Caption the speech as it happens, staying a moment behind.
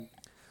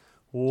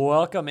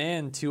Welcome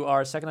in to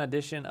our second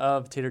edition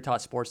of Tater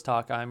Tot Sports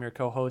Talk. I'm your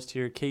co-host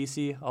here,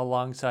 Casey,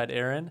 alongside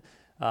Aaron.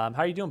 How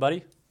are you doing,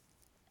 buddy?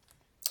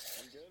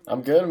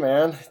 I'm good,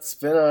 man. It's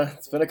been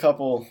a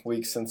couple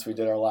weeks since we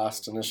did our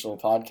last initial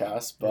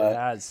podcast, It but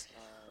has.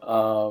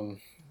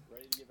 um,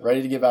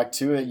 ready to get back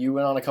to it. You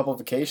went on a couple of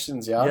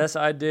vacations, yeah? Yes,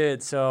 I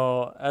did.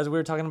 So as we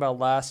were talking about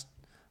last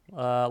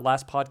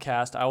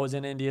podcast, I was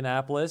in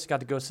Indianapolis. Got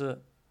to go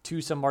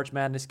to some March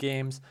Madness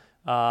games.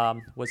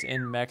 Was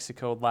in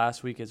Mexico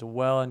last week as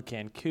well in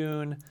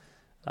Cancun.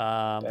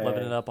 Living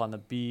it Dang. up on the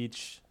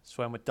beach.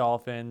 Swam with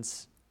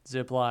dolphins,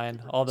 zip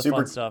line, all the fun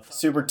Super stuff.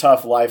 super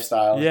tough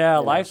lifestyle, Yeah,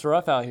 you know. life's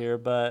rough out here,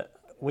 but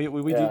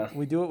Yeah.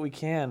 we do what we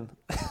can.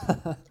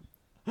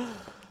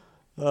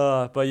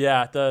 But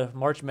yeah, the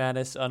March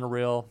Madness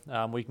unreal.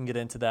 We can get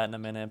into that in a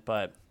minute,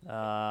 but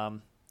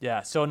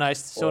yeah, so Boy.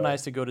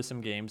 nice to go to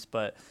some games.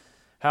 But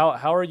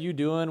how are you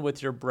doing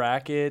with your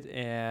bracket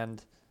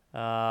and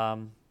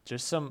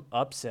just some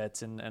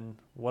upsets and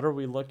what are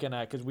we looking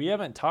at? Because we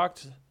haven't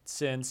talked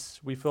since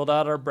we filled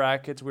out our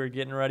brackets. We were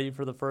getting ready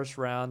for the first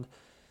round.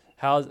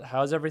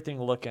 How's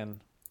everything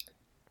looking?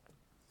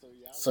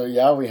 So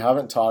yeah, we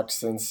haven't talked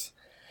since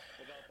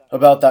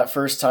about that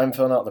first time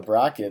filling out the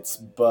brackets,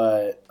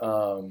 but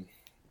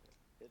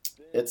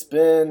it's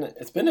been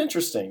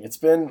interesting. It's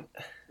been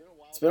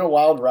a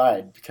wild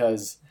ride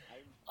because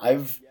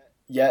I've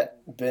yet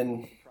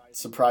been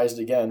surprised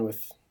again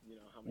with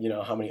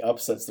how many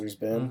upsets there's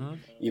been, Mm-hmm.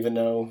 even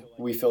though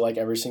we feel like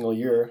every single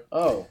year,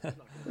 oh,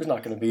 there's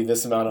not going to be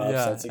this amount of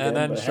Yeah, upsets and again,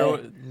 then but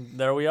hey.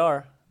 there we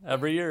are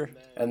every year.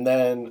 And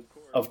then,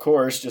 of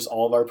course, just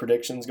all of our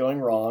predictions going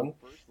wrong.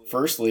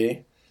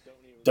 Firstly,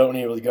 don't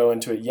need to go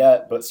into it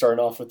yet, but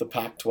starting off with the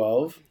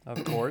Pac-12,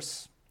 Of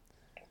course.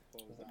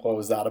 what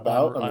was that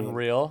about? I mean,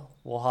 Unreal.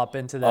 We'll hop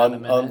into that in a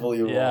minute.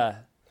 unbelievable. Yeah.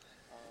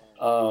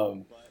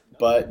 Um,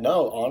 but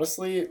no,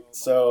 honestly,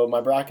 so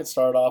my bracket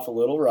started off a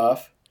little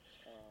rough.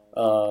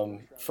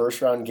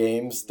 First round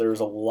games, there's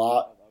a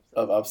lot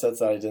of upsets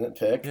that I didn't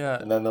pick, Yeah.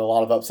 and then a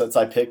lot of upsets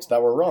I picked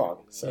that were wrong.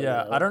 So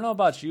Yeah. I don't know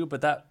about you,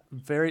 but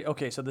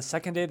okay, so the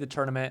second day of the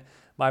tournament,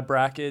 my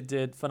bracket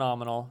did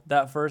phenomenal.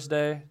 That first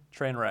day,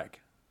 train wreck.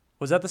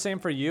 Was that the same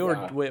for you, or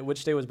yeah.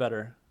 which day was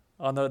better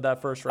on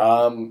that first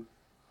round?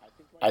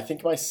 I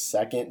think my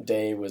second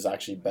day was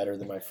actually better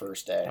than my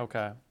first day.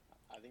 Okay.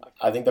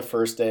 I think the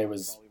first day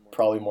was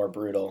probably more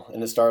brutal,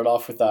 and it started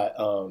off with that.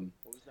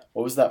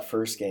 What was that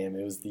first game?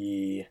 It was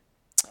the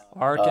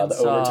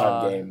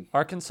overtime game.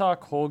 Arkansas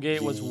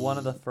Colgate was one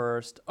of the The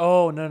first.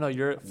 Oh, no,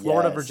 you're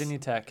Florida yes, Virginia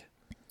Tech.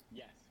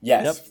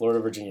 yes, Yep. Florida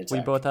Virginia We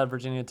Tech, both had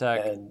Virginia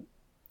Tech. and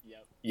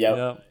yep.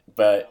 Yep.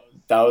 But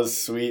that was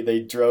sweet.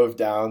 They drove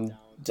down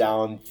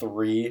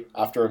three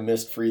after a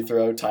missed free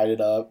throw, tied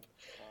it up.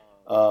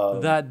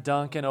 Um, That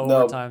dunk in no,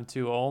 overtime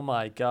too. Oh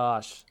my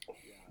gosh. yeah,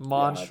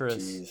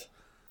 Monstrous. jeez.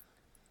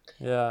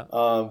 Yeah.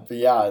 But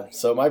yeah,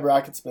 so my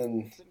bracket's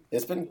been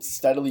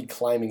steadily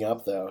climbing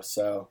up though.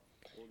 So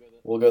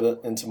we'll go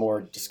into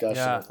more discussion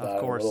Yeah, with of that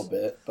in a little course.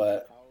 bit.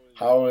 But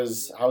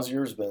how's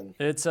yours been?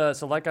 It's so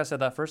like I said,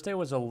 that first day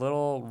was a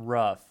little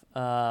rough.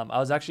 I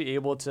was actually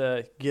able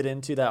to get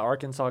into that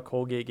Arkansas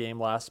Colgate game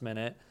last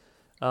minute.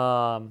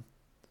 Um,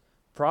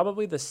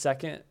 Probably the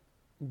second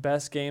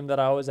best game that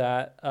I was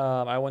at.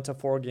 I went to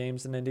 4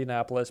 games in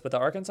Indianapolis, but the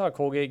Arkansas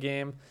Colgate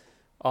game,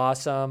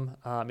 awesome.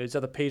 It was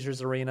at the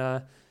Pacers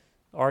Arena.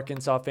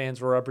 Arkansas fans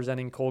were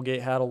representing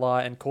Colgate had a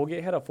lot, and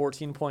Colgate had a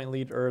 14-point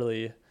lead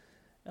early.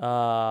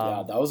 Yeah,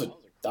 Um, that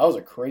was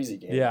a crazy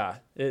game. yeah,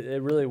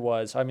 it really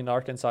was. I mean,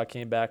 Arkansas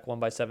came back, won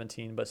by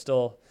 17, but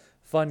still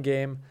fun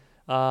game.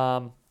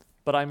 Um,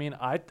 but I mean,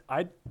 I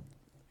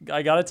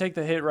got to take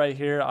the hit right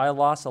here. I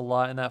lost a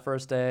lot in that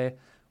first day.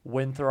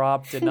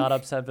 Winthrop did not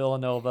upset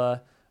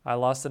Villanova. I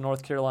lost the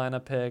North Carolina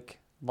pick,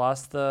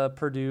 lost the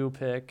Purdue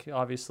pick,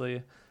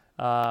 obviously.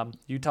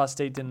 Utah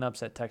State didn't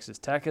upset Texas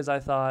Tech as I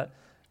thought.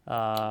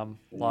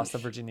 Lost to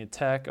Eesh. Virginia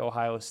Tech,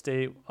 Ohio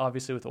State,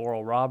 obviously with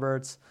Oral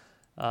Roberts.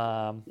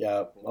 Um,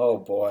 Yeah. Oh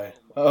boy.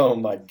 Oh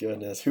my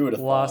goodness. Who would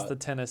have Lost thought? the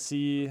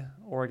Tennessee,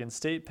 Oregon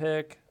State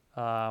pick.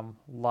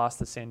 Lost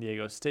the San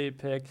Diego State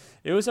pick.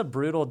 It was a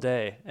brutal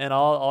day, and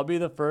I'll be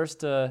the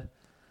first to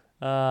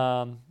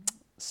um,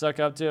 suck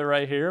up to it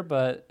right here.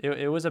 But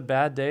it was a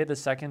bad day. The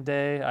second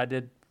day I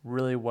did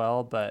really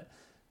well, but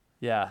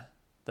yeah,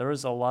 there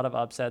was a lot of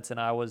upsets, and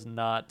I was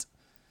not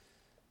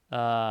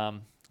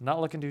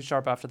looking too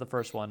sharp after the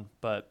first one.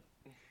 But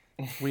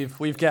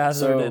we've gathered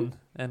So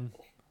and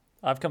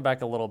I've come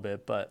back a little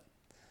bit, but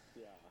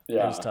it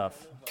was yeah,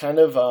 tough. kind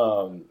of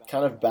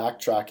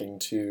backtracking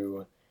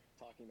to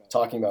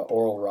talking about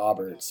Oral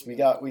Roberts. We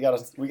got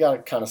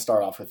to kind of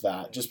start off with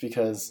that, just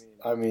because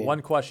I mean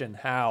One question: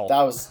 how?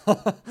 that was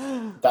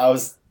that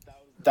was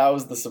that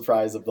was the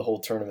surprise of the whole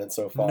tournament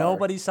so far.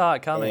 Nobody saw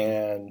it coming.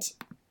 And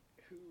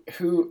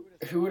who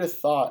would have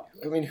thought?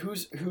 I mean,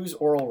 who's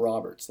Oral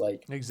Roberts?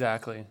 Like,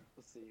 Exactly.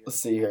 let's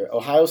see here.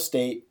 Ohio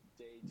State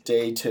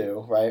day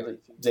two, right? Like,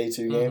 day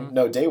two game? Hmm.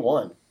 No, day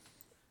one.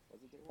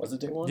 Was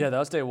it day Yeah, one? that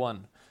was day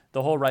one.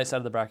 The whole right side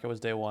of the bracket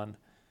was day one.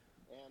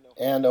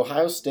 and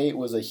Ohio State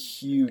was a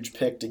huge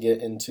pick to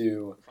get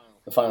into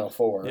the Final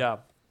Four. Yeah.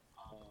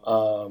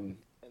 Um,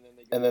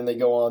 and then they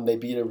go on. They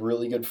beat a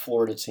really good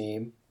Florida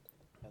team,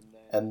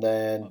 and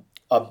then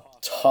a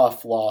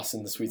tough loss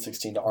in the Sweet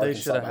 16 to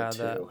Arkansas by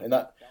 2. And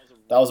that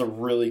was a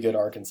really good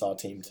Arkansas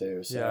team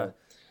too. So. Yeah.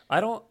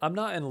 I'm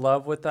not in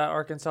love with that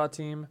Arkansas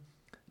team.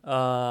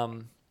 I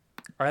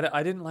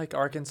didn't like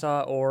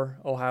Arkansas or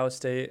Ohio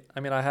State.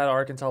 I mean, I had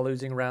Arkansas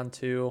losing round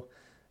 2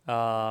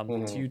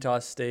 to Utah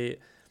State,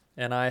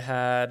 and I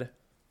had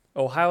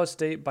Ohio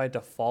State by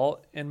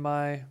default in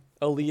my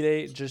Elite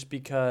Eight just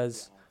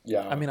because.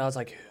 Yeah. I mean, I was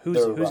like, who's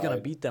going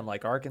to beat them?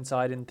 Like Arkansas,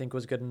 I didn't think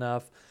was good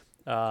enough.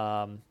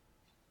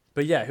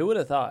 But yeah, who would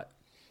have thought?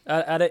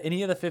 Out of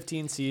any of the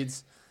 15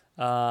 seeds,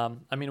 I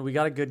mean, we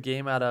got a good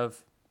game out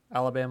of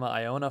Alabama,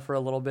 Iona for a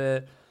little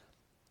bit.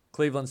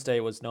 Cleveland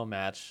State was no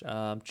match.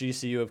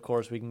 GCU, of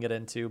course, we can get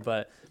into.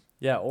 But,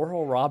 yeah,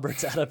 Oral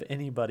Roberts out of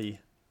anybody.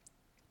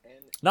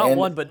 Not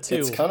one, but 2.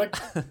 It's kind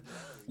of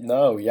 –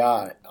 no,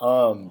 yeah.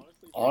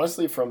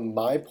 Honestly, from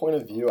my point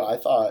of view, I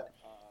thought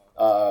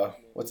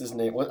what's his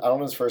name? I don't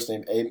know his first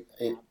name.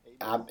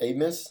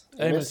 Amos?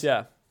 Amos,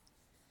 yeah.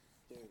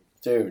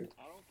 Dude,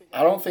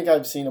 I don't think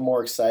I've seen a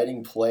more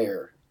exciting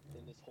player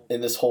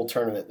in this whole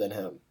tournament than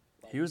him.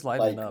 He was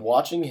lighting up.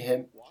 Watching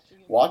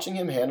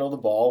him handle the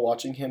ball,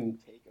 watching him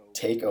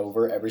take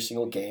over every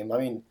single game. I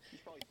mean,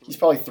 he's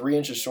probably 3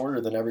 inches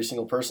shorter than every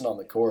single person on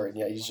the court, and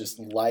yet he's just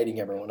lighting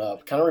everyone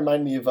up. Kind of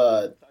remind me of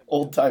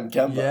old-time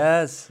Kemba.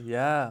 Yes,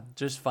 yeah,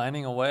 just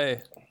finding a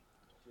way.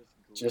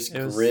 Just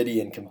gritty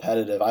and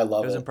competitive. I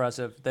love it. It was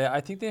impressive.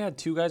 I think they had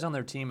 2 guys on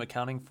their team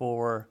accounting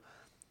for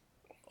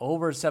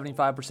over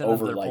 75%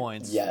 of their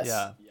points. Yes.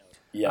 Yeah.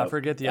 Yeah. I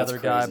forget the other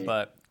guy,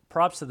 but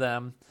props to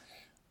them.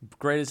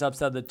 Greatest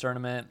upset of the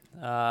tournament.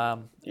 I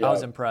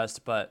was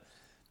impressed, but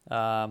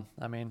I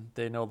mean,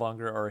 they no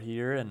longer are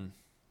here, and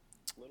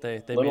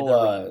they made their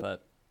run.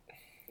 But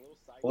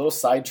a little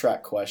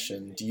sidetrack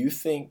question: do you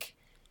think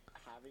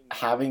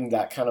having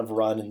that kind of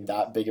run and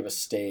that big of a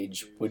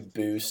stage would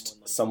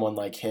boost someone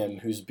like him,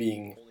 who's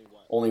being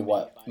only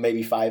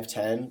maybe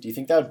 5'10"? Do you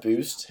think that would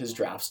boost his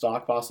draft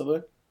stock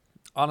possibly?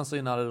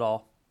 Honestly, not at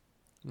all.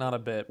 Not a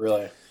bit.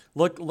 Really?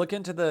 Look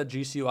into the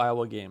GCU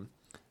Iowa game.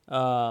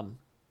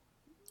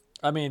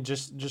 I mean,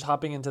 just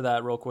hopping into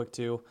that real quick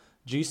too.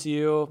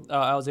 GCU,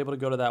 I was able to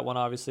go to that one.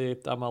 Obviously,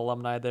 I'm an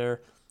alumni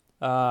there.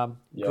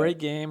 Great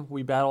game.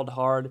 We battled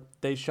hard.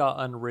 They shot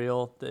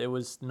unreal. It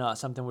was not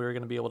something we were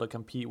going to be able to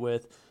compete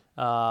with.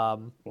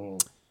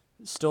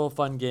 Still a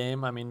fun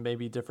game. I mean,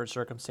 maybe different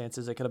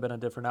circumstances. It could have been a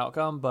different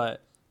outcome,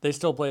 but they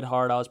still played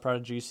hard. I was proud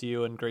of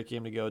GCU and great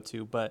game to go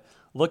to. But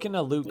looking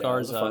at Luke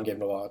Garza. It was a fun game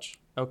to watch.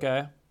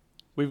 Okay.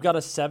 We've got a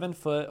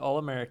 7-foot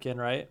All-American,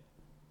 right?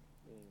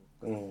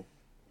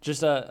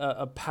 Just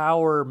a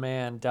power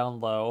man down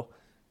low.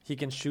 He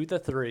can shoot the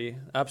 3.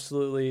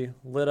 Absolutely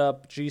lit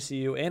up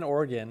GCU and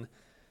Oregon.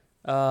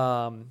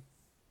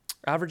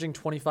 Averaging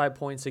 25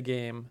 points a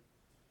game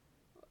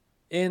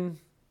in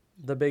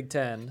the Big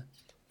Ten.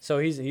 So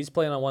he's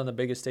playing on one of the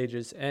biggest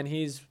stages, and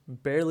he's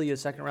barely a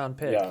second-round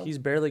pick. Yeah. He's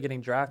barely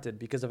getting drafted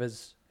because of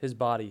his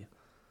body.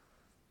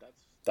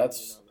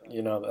 That's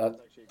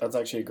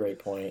actually a great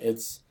point.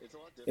 It's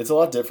a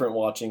lot different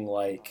watching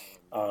like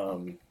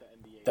the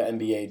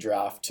NBA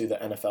draft to the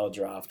NFL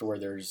draft, where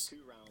there's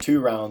 2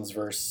 rounds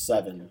versus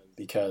 7,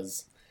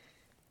 because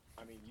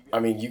I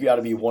mean you got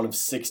to be one of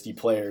 60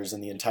 players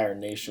in the entire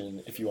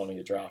nation if you want to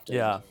get drafted.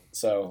 Yeah.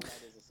 So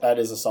that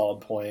is a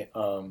solid point.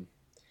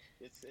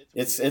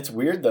 It's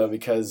weird though,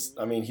 because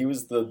I mean he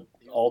was the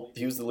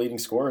leading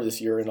scorer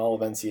this year in all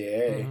of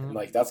NCAA. Mm-hmm.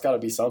 Like that's got to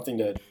be something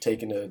to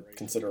take into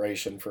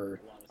consideration for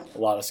a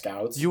lot of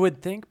scouts. You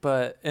would think,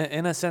 but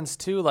in a sense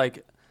too,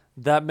 like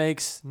that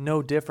makes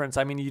no difference.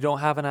 I mean, you don't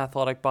have an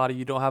athletic body,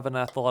 you don't have an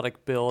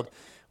athletic build,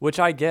 which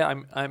I get.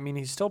 I mean,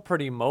 he's still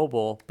pretty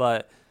mobile,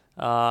 but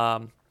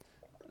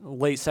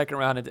late second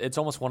round, it's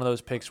almost one of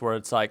those picks where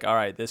it's like, all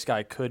right, this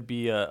guy could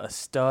be a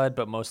stud,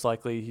 but most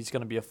likely he's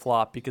going to be a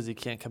flop because he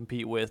can't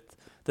compete with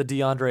the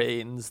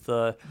DeAndre Aytons,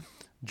 the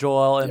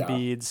Joel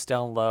Embiid's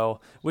down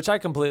low, which I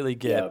completely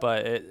get,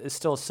 but it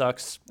still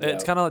sucks. Yeah.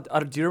 It's kind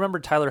of, do you remember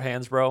Tyler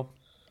Hansbrough?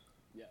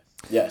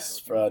 Yes,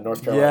 for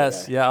North Carolina.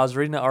 Yes, yeah, I was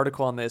reading an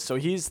article on this. So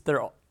he's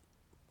their,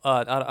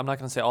 I'm not going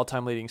to say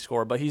all-time leading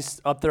scorer, but he's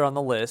up there on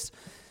the list.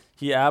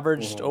 He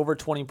averaged over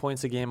 20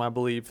 points a game, I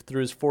believe, through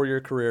his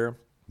 4-year career.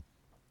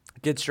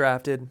 Gets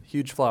drafted,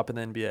 huge flop in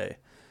the NBA.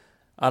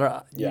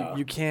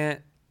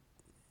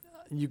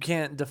 You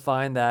can't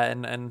define that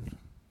and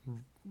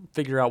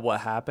figure out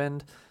what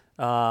happened.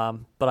 But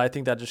I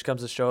think that just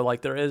comes to show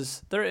like there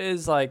is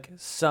like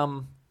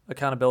some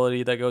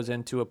accountability that goes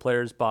into a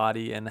player's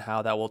body and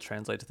how that will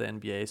translate to the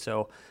NBA.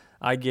 So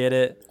I get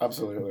it.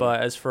 Absolutely. But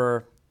as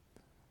for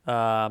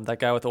that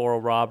guy with Oral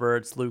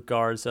Roberts, Luke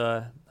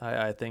Garza,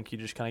 I think you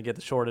just kind of get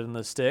the short end of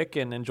the stick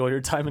and enjoy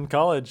your time in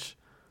college.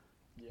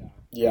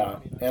 Yeah,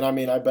 and I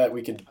mean, I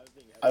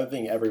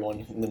think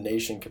everyone in the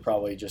nation could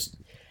probably just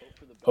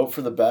hope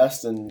for the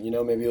best, and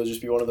maybe it'll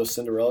just be one of those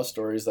Cinderella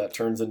stories that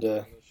turns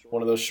into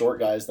one of those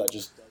short guys that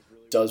just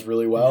does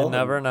really well. You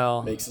never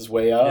know. Makes his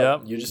way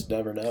up. Yep. You just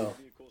never know.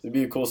 It'd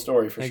be a cool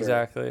story for sure.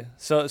 Exactly.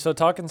 So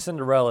talking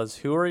Cinderellas,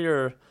 who are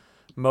your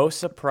most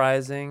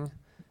surprising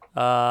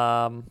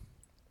higher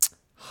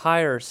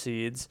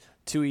seeds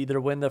to either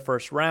win the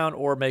first round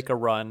or make a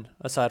run,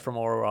 aside from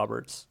Oral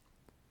Roberts?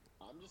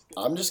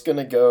 I'm just going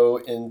to go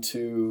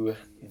into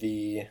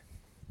the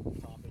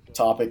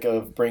topic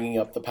of bringing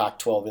up the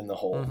Pac-12 in the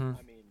whole. Mm-hmm.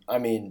 I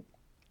mean,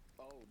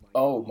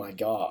 oh my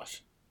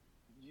gosh.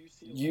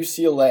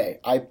 UCLA,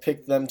 I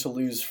picked them to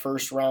lose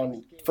first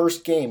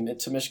game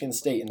to Michigan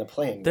State in the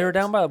playing. They were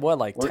down by what,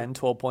 like 10,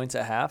 12 points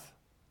at half?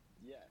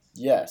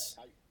 Yes.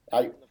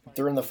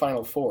 They're in the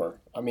Final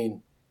Four. I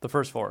mean, the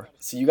first four.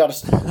 So you got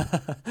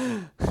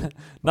to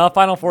not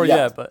Final Four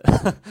yet, but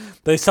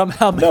they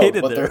somehow made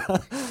it there.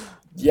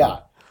 Yeah.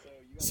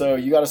 So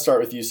you got to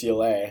start with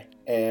UCLA,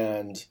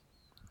 and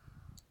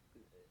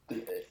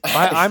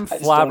I'm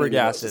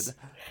flabbergasted.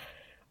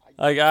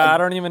 Like I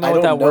don't even know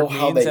what that word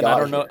means, and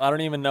I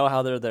don't even know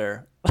how they're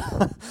there.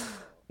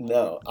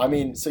 No, I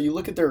mean, so you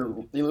look at their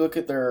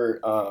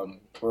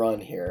run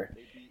here.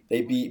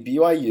 They beat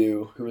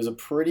BYU, who was a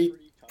pretty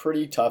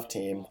tough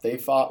team. They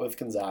fought with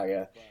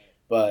Gonzaga,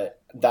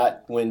 but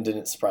that win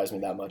didn't surprise me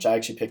that much. I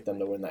actually picked them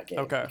to win that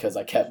game because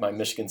I kept my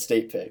Michigan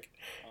State pick.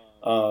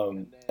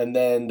 And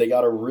then they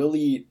got a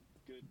really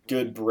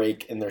good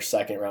break in their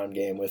second round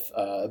game with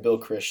Bill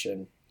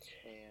Christian,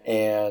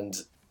 and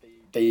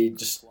they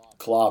just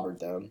clobbered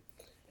them.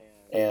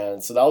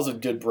 And so that was a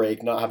good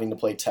break, not having to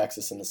play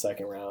Texas in the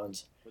second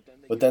round.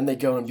 But then they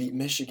go and beat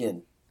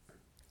Michigan.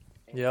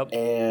 Yep.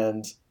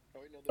 And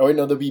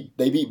they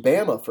beat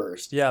Bama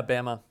first. Yeah,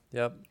 Bama.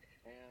 Yep.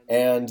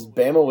 And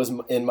Bama was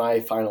in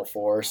my Final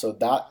Four, so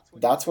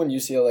that's when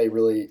UCLA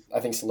really, I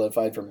think,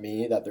 solidified for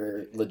me that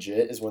they're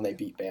legit, is when they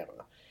beat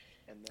Bama.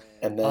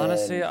 And then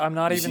honestly, I'm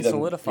not even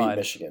solidified. Beat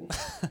Michigan.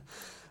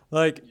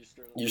 Like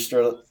you're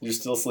still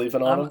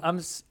sleeping on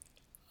them?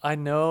 I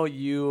know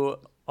you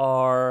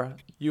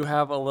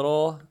have a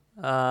little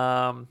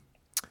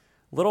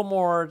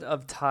more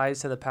of ties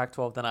to the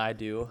Pac-12 than I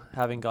do,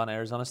 having gone to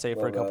Arizona State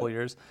for a couple of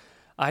years.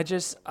 I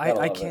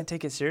can't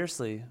take it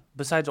seriously.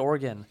 Besides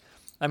Oregon,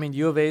 I mean,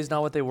 U of A is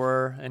not what they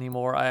were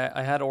anymore.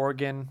 I had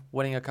Oregon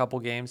winning a couple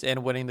games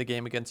and winning the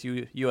game against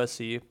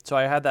USC. So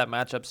I had that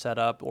matchup set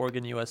up,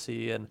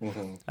 Oregon-USC, and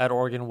I had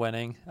Oregon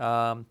winning.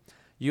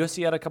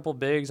 USC had a couple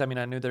bigs. I mean,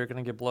 I knew they were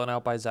going to get blown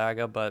out by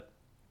Zaga, but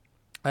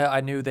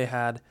I knew they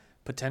had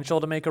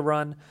potential to make a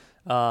run.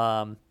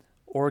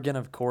 Oregon,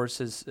 of course,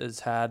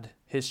 has had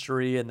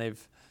history, and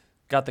they've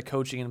got the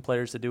coaching and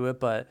players to do it.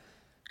 But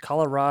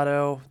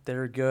Colorado,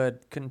 they're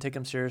good. Couldn't take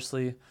them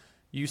seriously.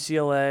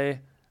 UCLA,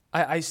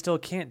 I still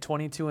can't.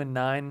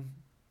 22-9,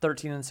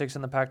 13-6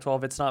 in the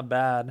Pac-12. It's not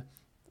bad.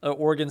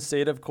 Oregon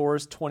State, of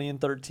course,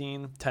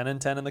 20-13,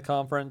 10-10 in the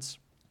conference.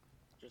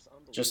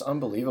 Just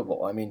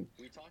unbelievable. I mean,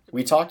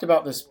 we talked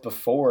about this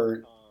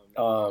before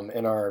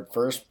in our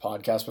first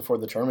podcast before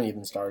the tournament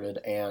even started,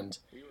 and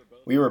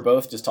we were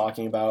both just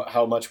talking about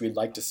how much we'd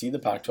like to see the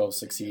Pac-12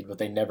 succeed, but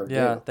they never do.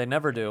 Yeah, they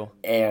never do.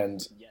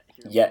 And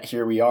yet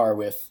here we are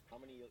with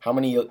how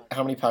many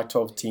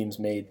Pac-12 teams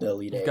made the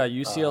Elite Eight? You've got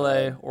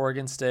UCLA,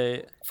 Oregon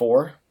State,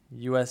 4,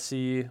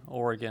 USC,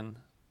 Oregon.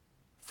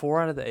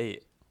 4 out of the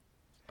 8.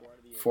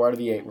 4 out of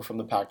the 8 were from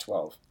the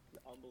Pac-12.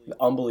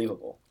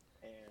 Unbelievable.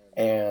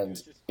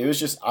 And it was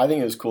just, I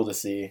think it was cool to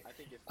see.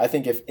 I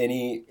think if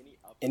any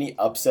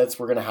upsets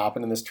were going to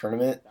happen in this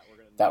tournament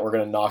that were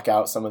going to knock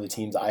out some of the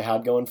teams I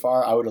had going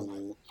far,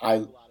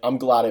 I'm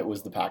glad it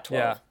was the Pac-12.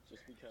 Yeah.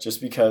 Just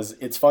because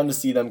it's fun to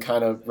see them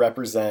kind of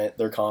represent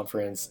their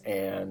conference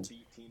and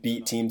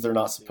beat teams they're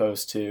not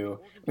supposed to.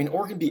 I mean,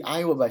 Oregon beat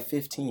Iowa by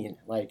 15.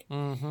 Like,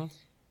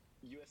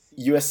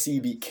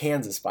 USC beat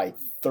Kansas by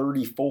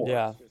 34.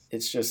 Yeah.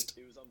 It's just,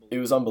 it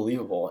was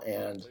unbelievable.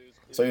 And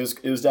so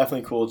it was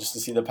definitely cool just to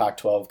see the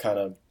Pac-12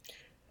 kind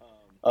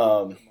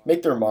of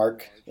make their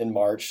mark in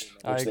March,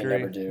 which they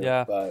never do.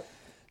 Yeah. But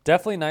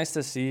definitely nice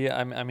to see.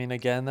 I mean,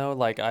 again, though,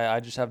 like I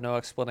just have no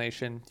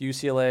explanation.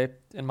 UCLA,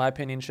 in my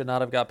opinion, should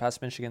not have got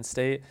past Michigan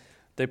State.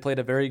 They played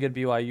a very good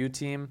BYU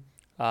team.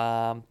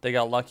 They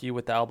got lucky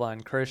with Alba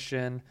and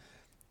Christian.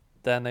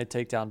 Then they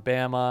take down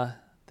Bama.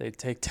 They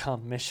take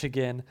down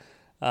Michigan.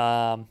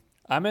 I'm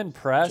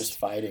impressed. Just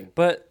fighting.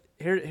 But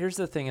here's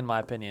the thing, in my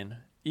opinion.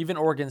 Even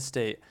Oregon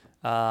State,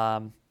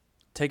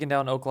 taking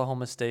down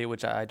Oklahoma State,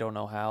 which I don't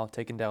know how.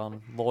 Taking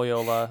down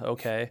Loyola,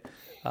 okay.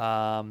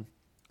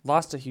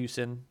 Lost to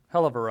Houston,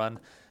 hell of a run.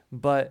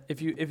 But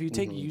if you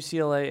take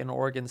UCLA and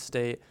Oregon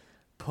State,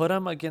 put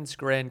them against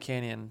Grand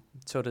Canyon,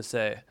 so to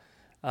say.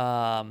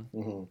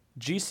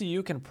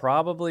 GCU can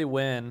probably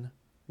win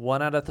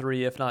 1 out of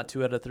 3, if not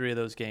 2 out of 3 of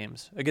those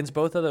games against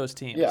both of those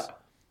teams. Yeah,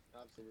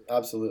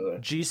 absolutely.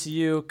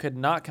 GCU could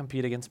not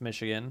compete against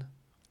Michigan.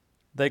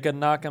 They could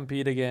not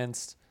compete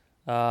against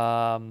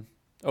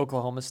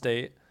Oklahoma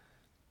State.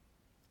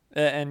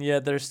 And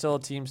yet there's still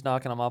teams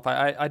knocking them off.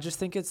 I just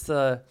think it's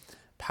the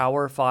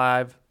Power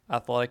 5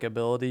 athletic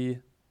ability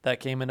that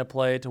came into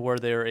play to where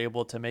they were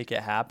able to make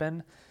it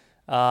happen.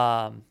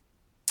 But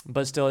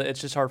still,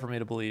 it's just hard for me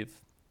to believe.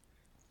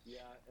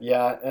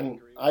 Yeah,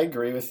 and I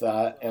agree with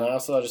that. And I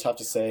also just have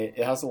to say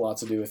it has a lot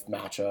to do with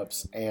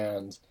matchups.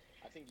 And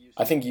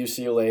I think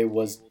UCLA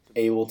was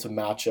able to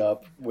match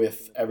up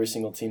with every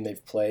single team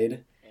they've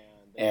played,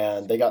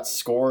 and they got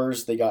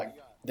scores. They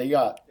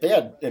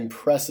had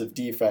impressive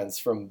defense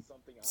from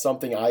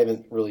something I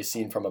haven't really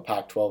seen from a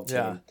Pac-12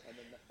 Yeah. team.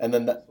 And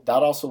then that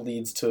also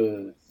leads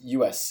to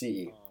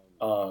USC.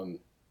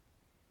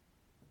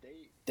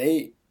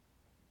 They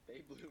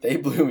they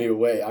blew me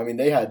away. I mean,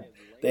 they had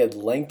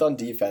length on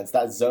defense.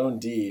 That zone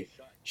D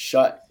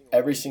shut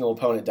every single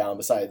opponent down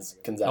besides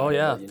Gonzaga. Oh,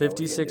 yeah. But,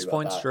 56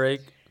 points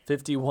Drake,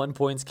 51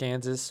 points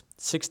Kansas,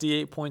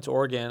 68 points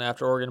Oregon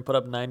after Oregon put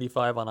up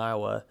 95 on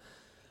Iowa.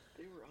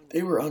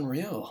 They were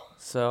unreal.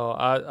 So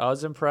I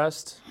was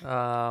impressed.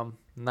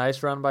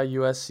 Nice run by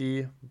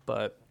USC,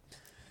 but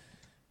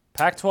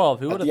Pac-12,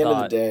 who would have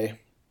thought? At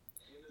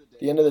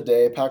the end of the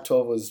day,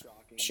 Pac-12 was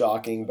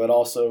shocking, but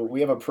also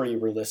we have a pretty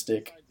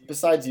realistic,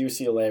 besides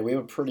UCLA, we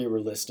have a pretty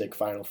realistic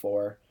Final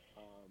Four.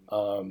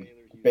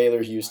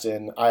 Baylor,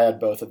 Houston, I had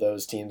both of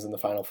those teams in the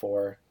Final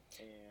Four,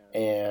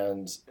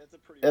 and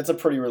it's a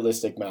pretty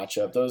realistic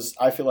matchup.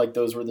 I feel like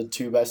those were the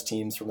two best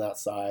teams from that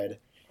side.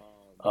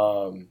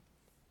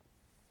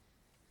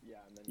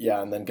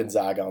 Yeah, and then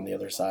Gonzaga on the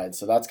other side.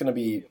 So it'll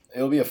be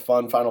a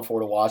fun Final Four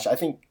to watch. I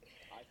think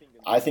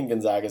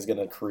Gonzaga is going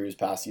to cruise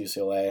past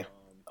UCLA.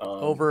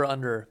 Over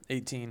under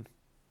 18.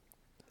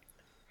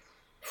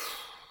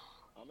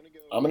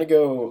 I'm gonna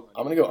go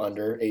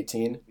under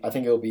 18. I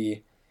think it'll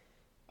be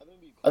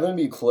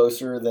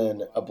closer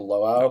than a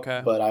blowout.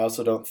 Okay. But I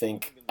also don't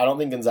think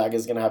Gonzaga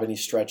is gonna have any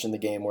stretch in the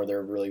game where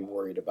they're really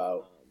worried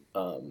about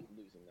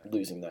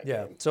losing that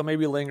game. So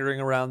maybe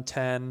lingering around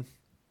 10.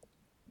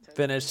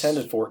 Finish 10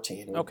 to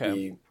 14 would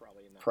be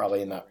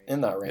probably in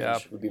that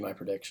range would be my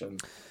prediction.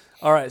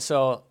 All right,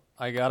 so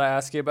I gotta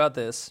ask you about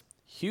this.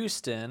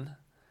 Houston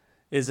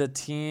is a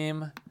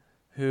team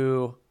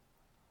who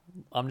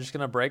I'm just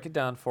going to break it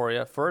down for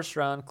you. First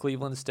round,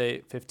 Cleveland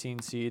State, 15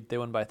 seed. They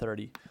won by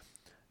 30.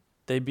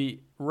 They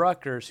beat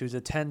Rutgers, who's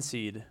a 10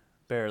 seed,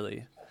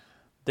 barely.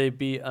 They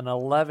beat an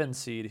 11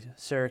 seed,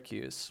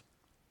 Syracuse.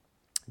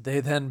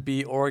 They then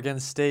beat Oregon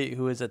State,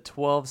 who is a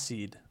 12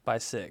 seed, by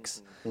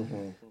 6.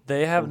 Mm-hmm.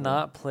 They have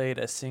not played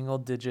a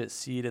single-digit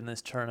seed in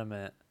this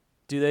tournament.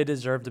 Do they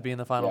deserve to be in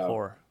the Final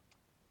Four?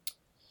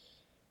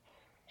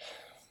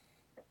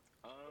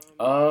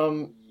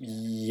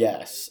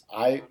 Yes.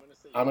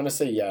 I'm going to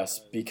say yes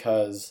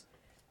because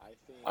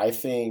I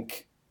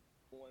think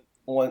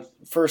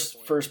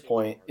first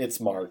point, it's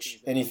March.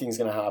 Anything's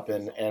going to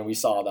happen, and we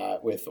saw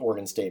that with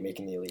Oregon State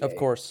making the Elite Eight. Of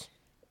course.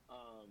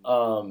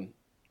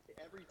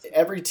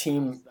 Every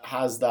team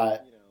has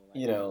that,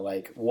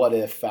 like what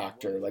if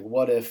factor. Like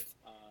what if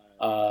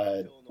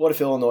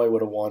Illinois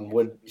would have won?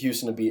 Would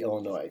Houston have beat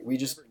Illinois?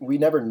 We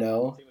never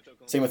know.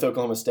 Same with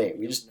Oklahoma State.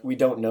 We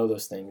don't know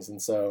those things,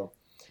 and so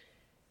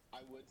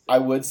I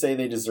would say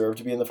they deserve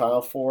to be in the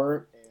Final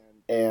Four,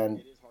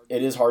 and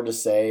it is hard to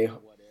say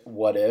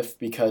what if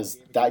because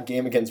that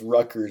game against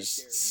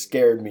Rutgers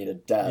scared me to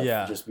death.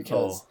 Yeah. Just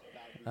because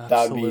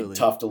that would be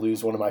tough to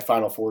lose one of my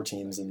Final Four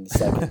teams in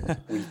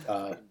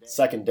the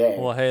second day.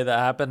 Well, hey, that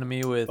happened to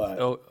me with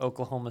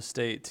Oklahoma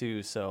State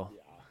too. So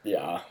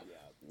yeah,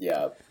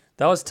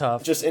 that was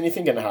tough. Just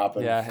anything can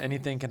happen. Yeah,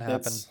 anything can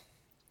happen. It's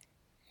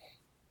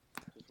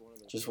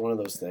just one of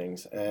those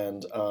things,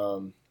 and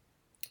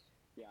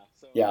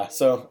yeah.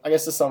 So I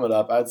guess to sum it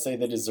up, I'd say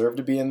they deserve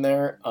to be in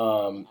there.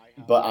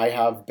 But I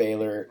have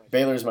Baylor.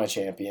 Baylor's my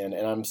champion,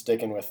 and I'm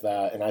sticking with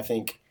that. And I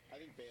think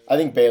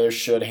Baylor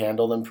should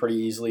handle them pretty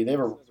easily.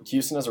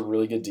 Houston has a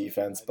really good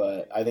defense,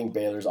 but I think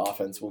Baylor's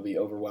offense will be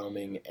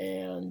overwhelming,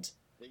 and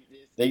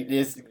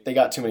they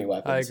got too many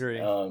weapons. I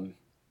agree.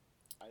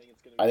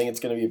 I think it's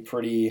going to be a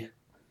pretty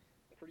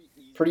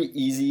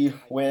easy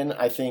win.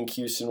 I think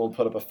Houston will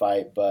put up a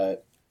fight,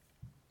 but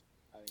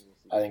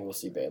I think we'll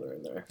see Baylor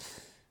in there.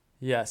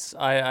 Yes,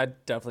 I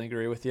definitely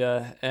agree with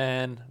you.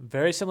 And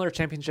very similar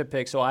championship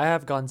pick. So I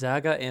have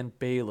Gonzaga and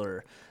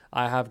Baylor.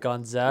 I have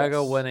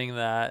Gonzaga winning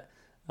that.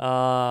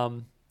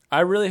 I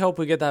really hope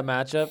we get that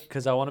matchup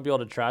because I want to be able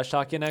to trash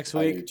talk you next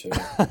week. I do too.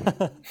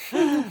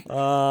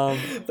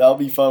 That'll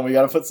be fun. We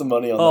got to put some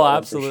money on that. Oh,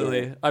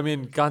 absolutely. Sure. I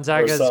mean,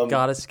 Gonzaga's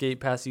got to skate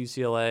past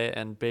UCLA,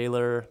 and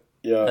Baylor,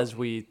 as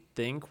we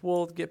think,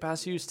 will get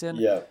past Houston.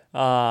 Yeah.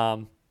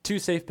 Two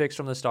safe picks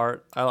from the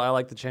start. I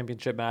like the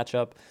championship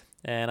matchup,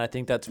 and I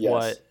think that's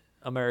what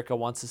America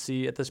wants to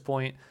see at this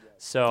point.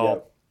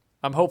 So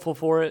I'm hopeful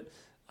for it.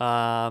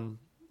 I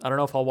don't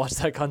know if I'll watch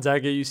that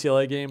Gonzaga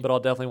UCLA game, but I'll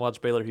definitely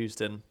watch Baylor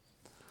Houston.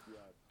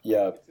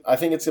 Yeah, I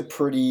think it's a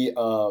pretty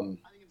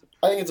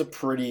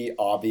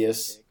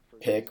obvious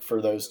pick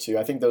for those two.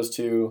 I think those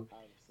two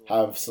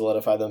have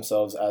solidified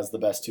themselves as the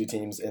best two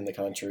teams in the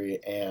country,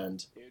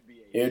 and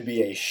it would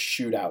be a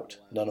shootout,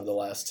 none of the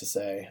less to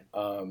say,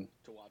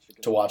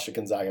 to watch the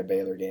Gonzaga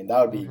Baylor game.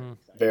 That would be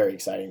very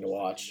exciting to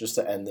watch, just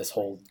to end this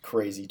whole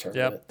crazy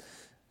tournament. Yep,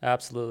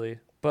 absolutely.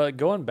 But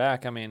going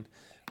back, I mean,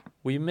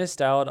 we missed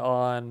out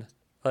on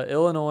an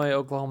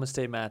Illinois-Oklahoma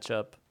State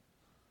matchup.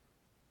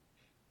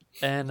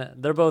 and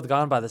they're both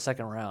gone by the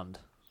second round.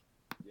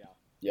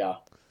 Yeah,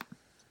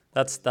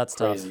 That's crazy.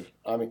 tough.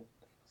 I mean,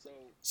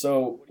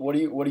 so what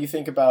do you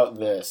think about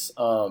this?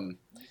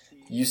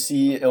 You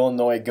see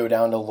Illinois go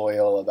down to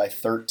Loyola by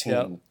 13,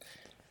 Yep.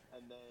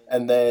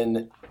 and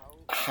then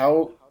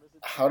how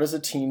does a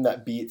team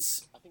that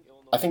beats?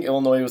 I think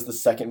Illinois was the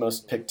second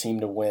most picked team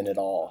to win it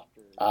all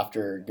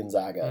after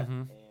Gonzaga.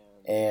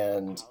 Mm-hmm.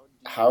 And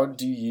how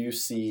do you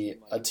see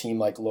a team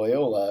like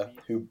Loyola,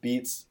 who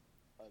beats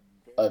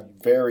a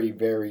very,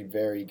 very,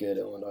 very good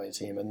Illinois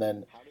team, and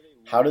then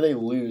how do they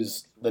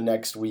lose the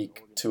next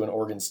week to an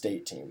Oregon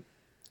State team?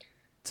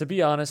 To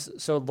be honest,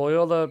 so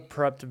Loyola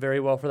prepped very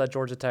well for that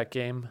Georgia Tech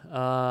game.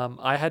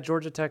 I had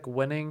Georgia Tech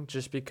winning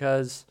just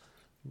because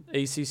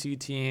ACC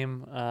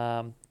team,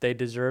 they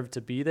deserved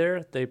to be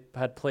there. They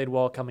had played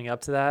well coming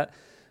up to that.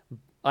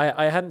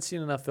 I hadn't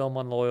seen enough film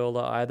on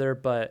Loyola either,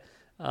 but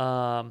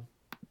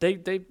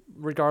they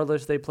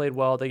regardless, they played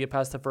well. They get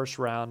past the first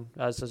round,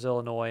 as does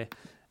Illinois.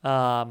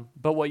 But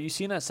what you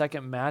see in that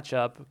second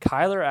matchup,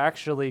 Kyler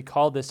actually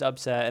called this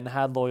upset and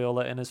had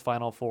Loyola in his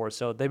Final Four.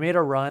 So they made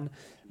a run.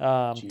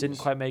 Didn't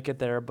quite make it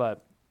there,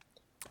 but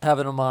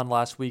having him on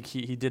last week,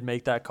 he did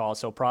make that call.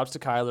 So props to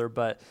Kyler.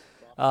 But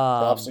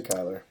Props to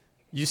Kyler.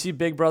 you see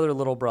big brother,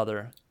 little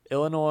brother.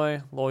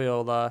 Illinois,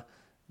 Loyola.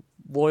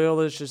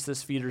 Loyola is just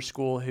this feeder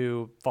school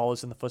who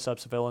follows in the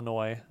footsteps of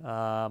Illinois.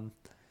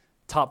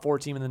 Top 4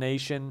 team in the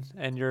nation,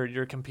 and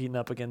you're competing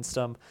up against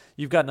them.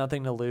 You've got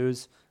nothing to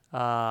lose.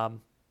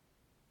 And,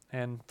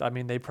 I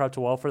mean, they prepped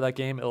well for that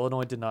game.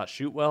 Illinois did not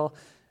shoot well,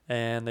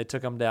 and they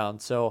took them down.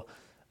 So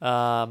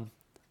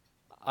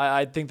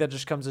I think that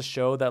just comes to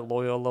show that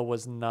Loyola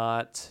was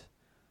not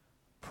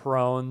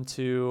prone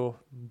to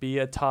be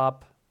a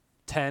top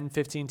 10,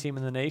 15 team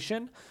in the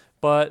nation.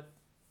 But,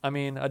 I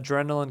mean,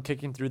 adrenaline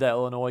kicking through that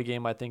Illinois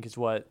game, I think, is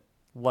what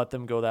let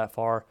them go that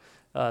far.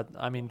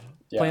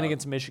 Playing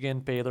against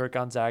Michigan, Baylor,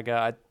 Gonzaga,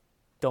 I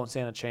don't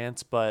stand a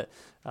chance. But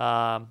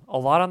a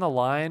lot on the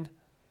line.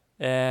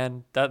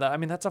 And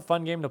that's a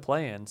fun game to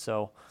play in.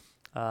 So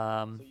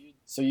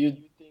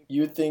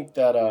you'd think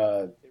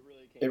that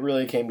it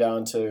really came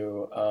down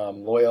to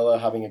Loyola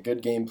having a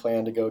good game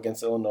plan to go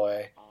against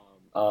Illinois.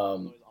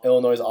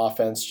 Illinois'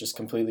 offense just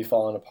completely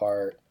falling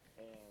apart,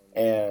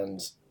 and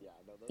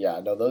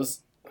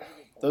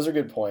those are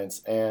good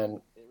points,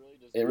 and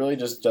it really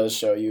just does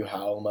show you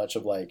how much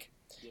of like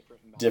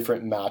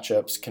different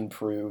matchups can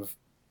prove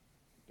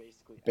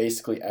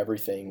basically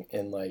everything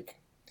in like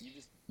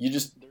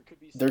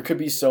there could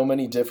be so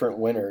many different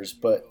winners,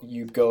 but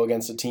you go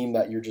against a team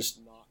that you're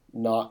just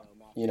not,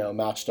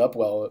 matched up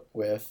well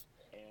with,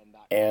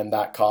 and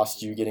that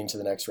costs you getting to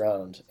the next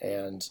round.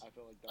 And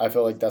I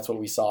feel like that's what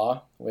we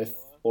saw with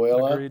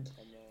Loyola. Agreed.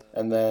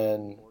 And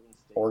then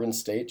Oregon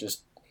State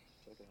just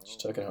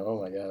took it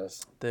home, I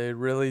guess. They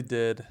really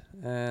did.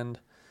 And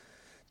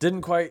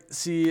didn't quite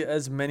see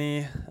as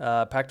many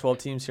Pac-12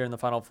 teams here in the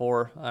Final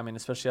Four. I mean,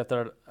 especially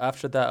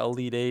after that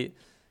Elite Eight.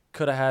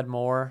 Could have had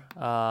more.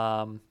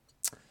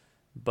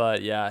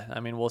 But, yeah, I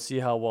mean, we'll see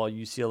how well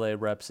UCLA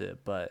reps it.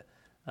 But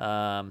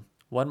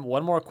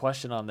one more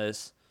question on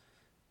this,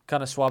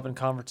 kind of swapping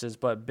conferences,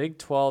 but Big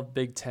 12,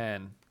 Big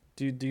 10.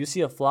 Do you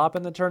see a flop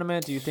in the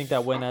tournament? Do you think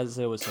that went as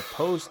it was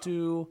supposed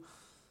to?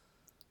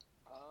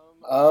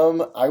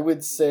 I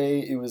would say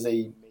it was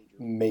a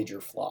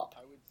major flop.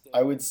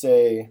 I would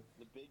say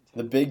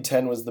the Big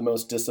 10 was the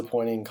most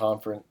disappointing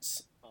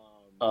conference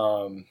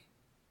probably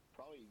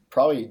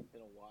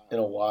in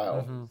a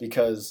while,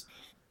 because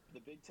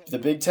the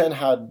Big 10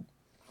 had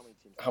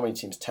how many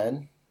teams?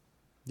 10?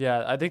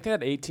 Yeah, I think they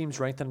had 8 teams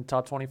ranked in the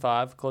top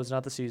 25 closing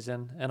out the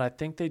season, and I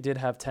think they did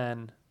have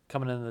 10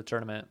 coming into the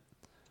tournament.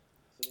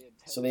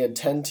 So they had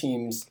 10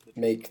 teams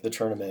make the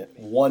tournament.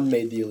 1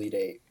 made the Elite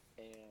Eight.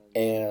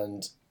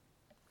 And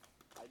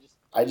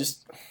I don't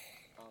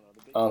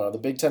know. The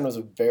Big 10 was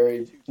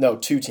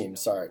 2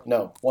 teams, sorry.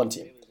 No, 1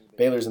 team.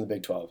 Baylor's in the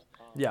Big 12.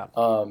 Yeah.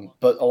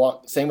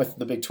 But same with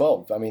the Big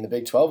 12. I mean, the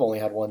Big 12 only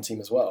had 1 team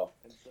as well.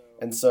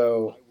 And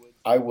so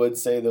I would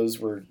say those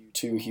were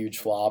 2 huge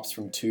flops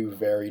from 2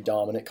 very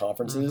dominant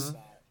conferences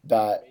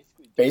that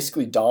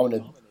basically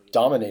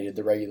dominated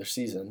the regular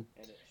season.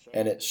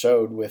 And it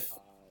showed with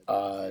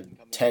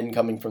 10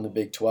 coming from the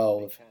Big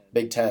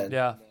 10.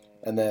 Yeah.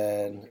 And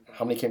then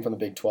how many came from the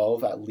Big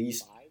 12? At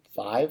least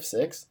 5,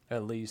 6?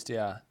 At least,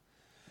 yeah.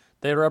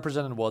 They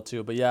represented well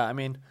too. But yeah, I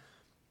mean,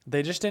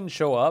 they just didn't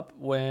show up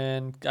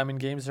when,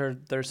 games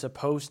they're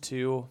supposed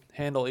to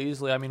handle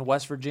easily. I mean,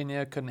 West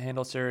Virginia couldn't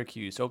handle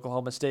Syracuse.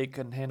 Oklahoma State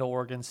couldn't handle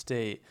Oregon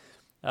State.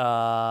 Yep.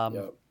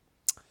 I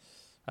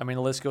mean,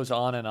 the list goes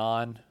on and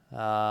on.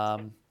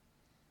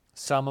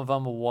 Some of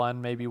them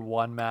won maybe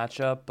one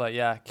matchup. But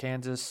yeah,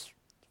 Kansas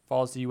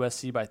falls to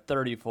USC by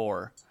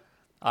 34.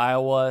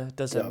 Iowa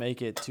doesn't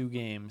make it 2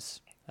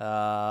 games.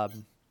 Yeah,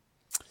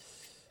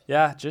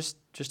 just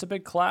a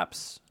big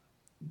collapse.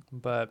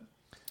 But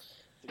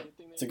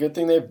it's a good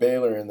thing they have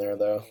Baylor in there,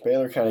 though.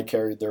 Baylor kind of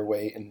carried their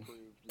weight and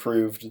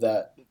proved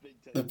that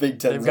the Big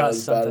Ten is not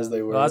as bad as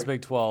they were. Well, that's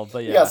Big 12,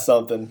 but yeah. You got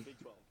something.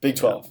 Big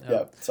 12.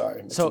 Yeah.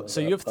 Sorry. So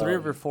you have 3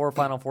 of your 4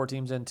 Final Four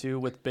teams in too,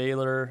 with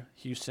Baylor,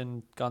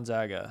 Houston,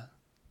 Gonzaga.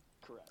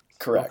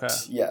 Correct. Okay.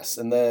 Yes.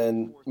 And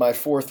then my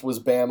 4th was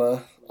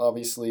Bama.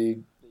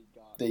 Obviously,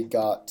 they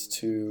got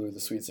to the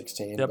Sweet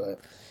 16, but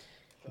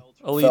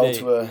Elite fell 8.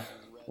 to a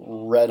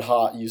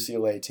red-hot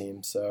UCLA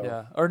team. So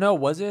yeah. Or no,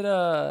 was it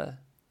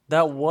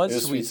that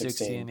was Sweet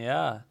 16.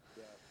 Yeah.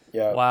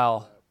 Yeah.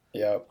 Wow.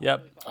 Yep.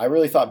 I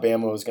really thought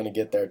Bama was going to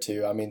get there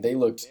too. I mean,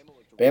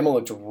 Bama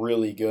looked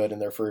really good in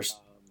their first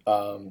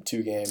 2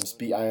 games.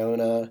 Beat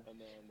Iona,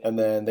 and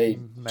then they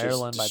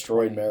Maryland just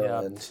destroyed by 20.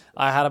 Maryland. Yeah.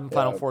 I had them in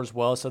Final Four as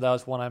well, so that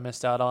was one I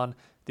missed out on.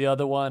 The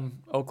other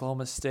one,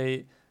 Oklahoma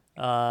State,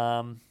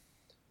 little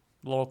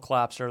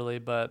collapse early,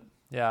 but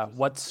yeah,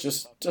 what's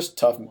just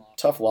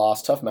tough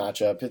loss, tough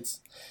matchup.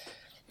 It's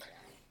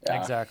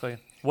exactly.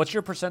 What's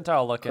your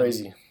percentile looking?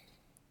 Crazy.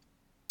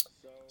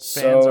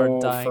 Fans are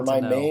dying for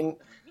my to know. main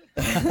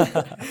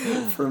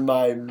for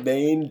my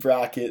main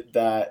bracket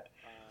that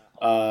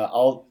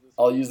I'll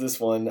use this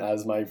one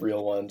as my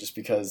real one just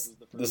because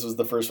this was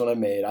the first one I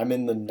made. I'm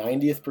in the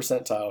 90th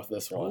percentile with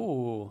this one.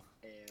 Ooh.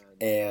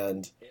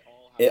 And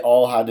it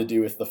all had to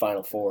do with the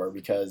Final Four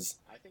because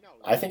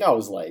I think I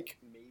was like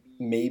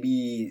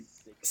maybe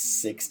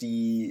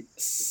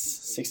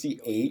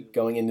 68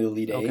 going into the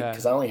Elite Eight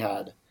because I only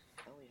had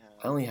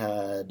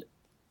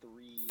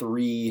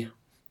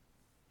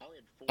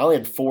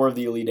 4 of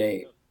the Elite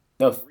Eight.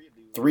 No,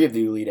 3 of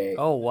the Elite Eight.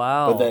 Oh,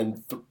 wow. But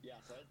then,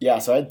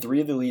 so I had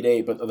 3 of the Elite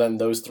Eight, but then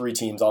those 3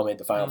 teams all made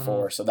the Final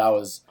Four. So that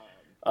was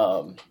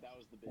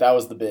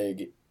the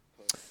big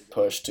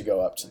push to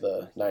go up to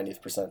the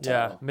 90th percentile.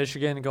 Yeah,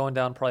 Michigan going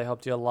down probably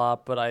helped you a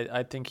lot, but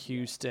I think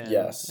Houston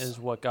is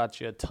what got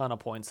you a ton of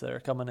points there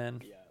coming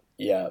in.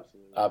 Yeah,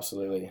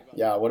 absolutely.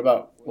 Yeah,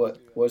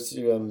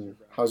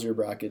 how's your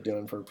bracket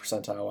doing for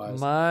percentile wise?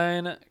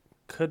 Mine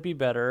could be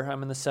better.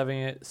 I'm in the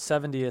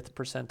 70th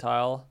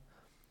percentile.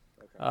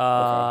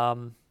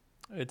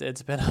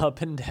 It's been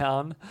up and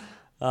down.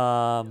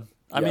 I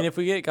mean, if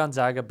we get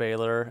Gonzaga,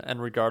 Baylor, and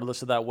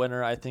regardless of that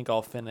winner, I think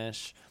I'll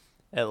finish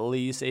at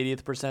least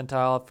 80th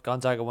percentile. If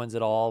Gonzaga wins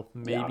it all,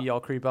 maybe I'll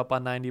creep up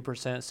on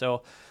 90%.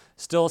 So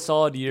still a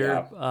solid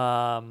year.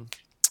 Yeah.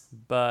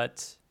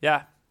 But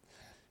yeah,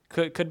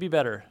 could be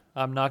better.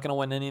 I'm not going to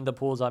win any of the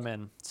pools I'm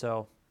in.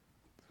 So,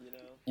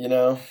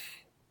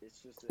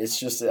 it's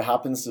just, it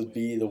happens to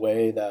be the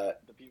way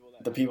that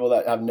the people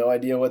that have no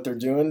idea what they're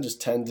doing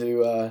just tend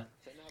to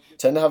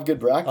have good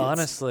brackets.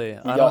 Honestly,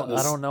 I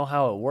don't know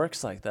how it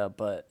works like that,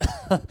 but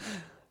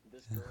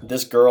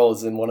this girl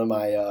is in one of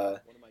my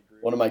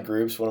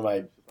groups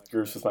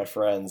with my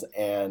friends,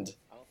 and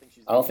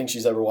I don't think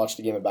she's ever watched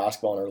a game of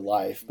basketball in her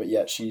life, but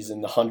yet she's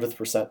in the 100th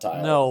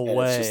percentile. No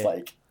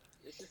way.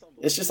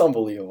 It's just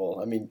unbelievable.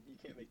 I mean,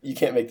 you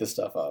can't make this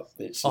stuff up.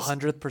 It's just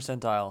 100th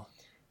percentile.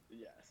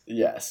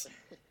 Yes.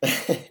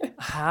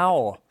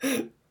 How?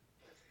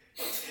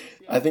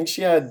 I think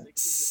she had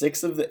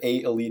 6 of the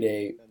 8 Elite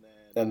Eight,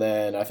 and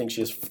then I think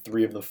she has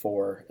 3 of the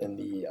 4 in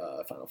the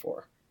Final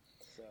Four.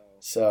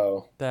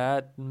 So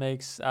that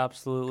makes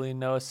absolutely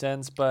no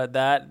sense, but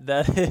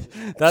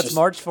that's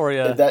March for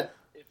you. That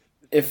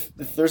if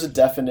there's a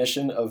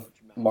definition of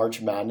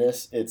March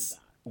Madness, it's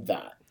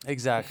that.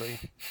 Exactly.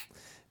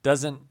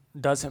 Doesn't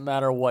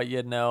matter what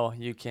you know,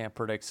 you can't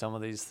predict some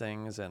of these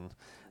things, and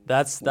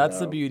that's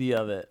the beauty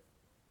of it.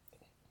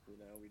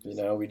 We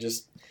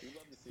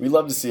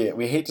love to see it.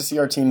 We hate to see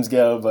our teams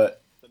go,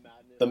 but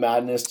the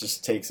madness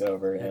just takes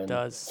over. It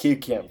does. You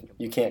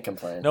can't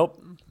complain. Nope,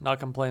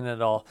 not complaining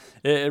at all.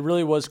 It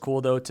really was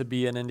cool though to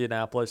be in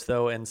Indianapolis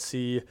though and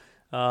see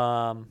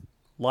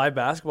live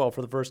basketball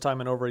for the first time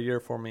in over a year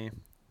for me.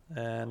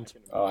 And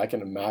I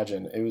can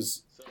imagine. It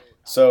was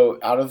so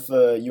out of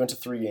you went to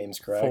 3 games,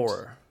 correct?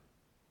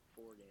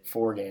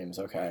 4 games.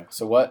 Okay.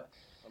 So what?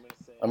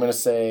 I'm gonna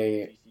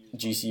say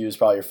GCU is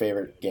probably your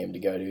favorite game to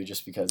go to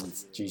just because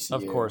it's GCU.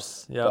 Of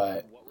course, yeah.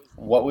 But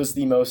what was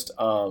the most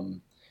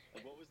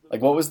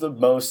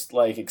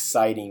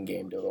exciting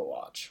game to go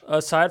watch?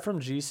 Aside from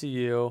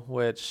GCU,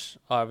 which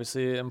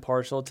obviously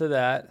impartial to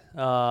that,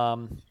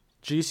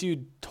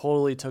 GCU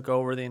totally took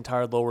over the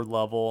entire lower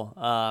level.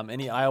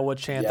 Any Iowa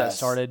chant that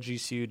started,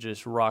 GCU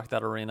just rocked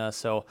that arena.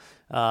 So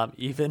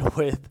even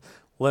with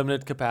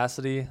limited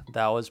capacity,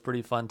 that was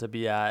pretty fun to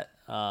be at.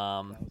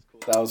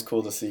 That was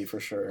cool to see for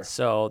sure.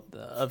 So,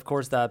 of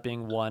course, that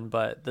being one.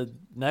 But the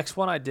next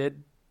one I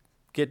did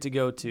get to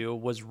go to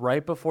was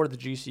right before the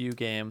GCU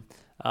game.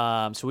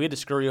 So we had to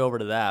scurry over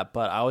to that.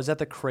 But I was at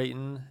the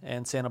Creighton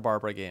and Santa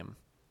Barbara game.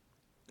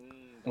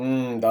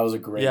 That was a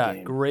great game.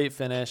 Yeah, great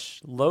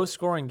finish.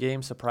 Low-scoring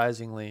game,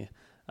 surprisingly.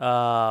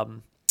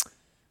 But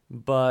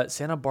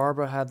Santa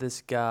Barbara had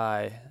this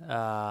guy,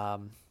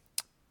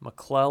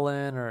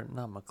 McClellan, or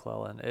not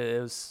McClellan.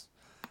 It was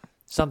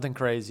something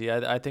crazy.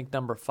 I think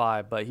number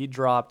 5, but he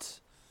dropped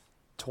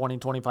 20,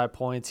 25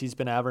 points. He's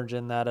been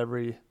averaging that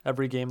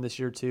every game this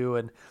year too,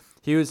 and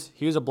he was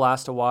a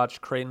blast to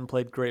watch. Creighton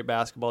played great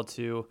basketball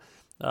too.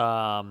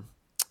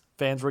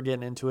 Fans were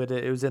getting into it.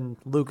 It was in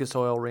Lucas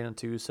Oil Arena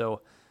too,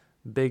 so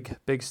big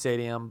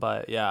stadium.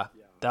 But yeah,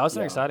 That was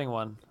an exciting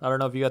one. I don't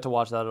know if you got to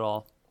watch that at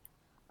all.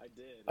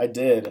 I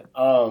did.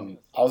 I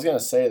was gonna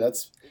say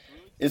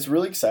it's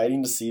really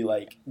exciting to see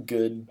like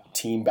good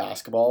team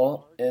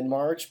basketball in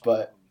March,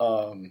 but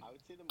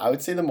I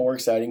would say the more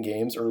exciting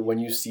games are when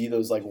you see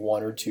those like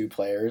one or two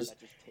players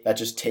that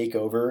just take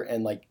over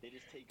and like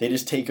they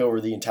just take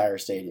over the entire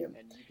stadium,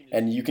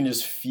 and you can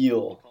just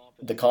feel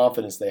the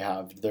confidence they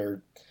have,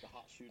 the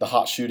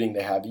hot shooting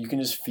they have. You can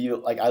just feel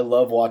like I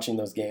love watching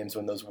those games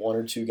when those one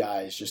or two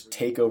guys just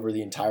take over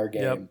the entire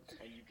game,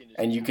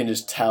 and you can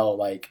just tell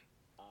like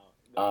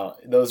I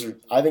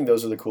think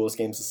those are the coolest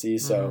games to see.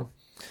 So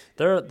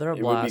they're a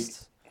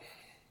blast.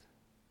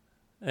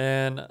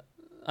 And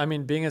I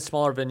mean, being a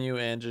smaller venue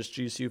and just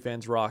GCU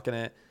fans rocking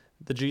it,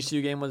 the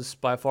GCU game was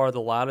by far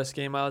the loudest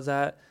game I was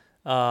at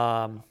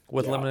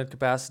with limited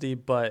capacity,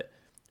 but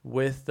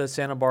with the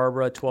Santa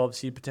Barbara 12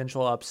 seed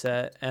potential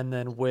upset, and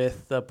then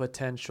with the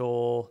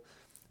potential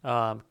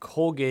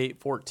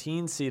Colgate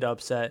 14 seed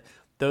upset,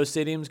 those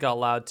stadiums got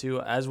loud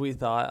too, as we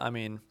thought. I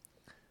mean,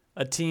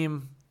 a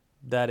team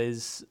that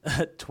is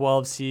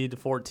 12 seed,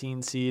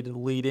 14 seed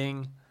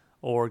leading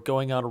or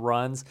going on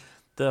runs,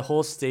 the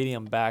whole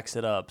stadium backs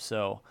it up.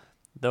 So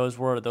those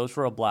were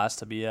a blast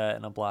to be at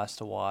and a blast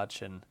to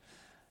watch, and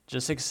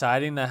just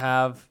exciting to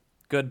have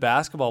good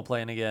basketball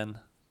playing again.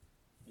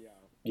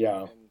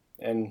 Yeah.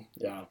 And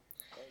that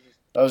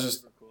was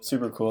just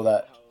super cool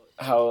that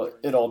how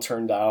it all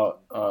turned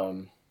out.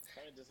 Kind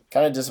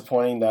of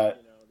disappointing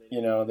that, they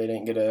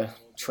didn't get to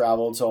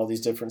travel to all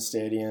these different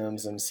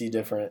stadiums and see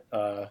different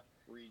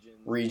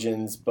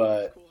regions,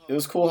 but it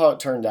was cool how it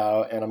turned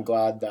out, and I'm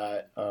glad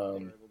that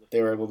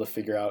they were able to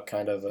figure out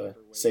kind of a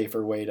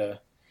safer way to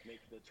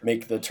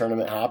make the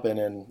tournament happen,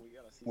 and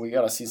we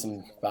got to see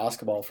some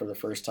basketball for the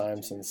first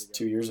time since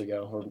 2 years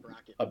ago, or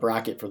a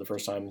bracket for the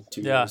first time in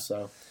 2 years,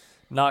 so...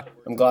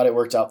 I'm glad it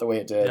worked out the way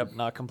it did. Yep,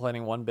 not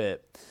complaining one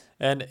bit.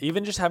 And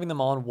even just having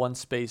them all in one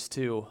space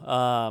too.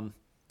 I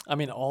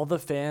mean, all the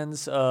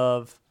fans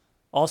of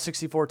all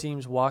 64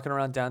 teams walking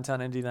around downtown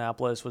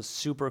Indianapolis was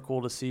super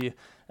cool to see.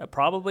 It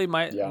probably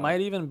might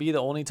even be the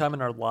only time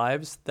in our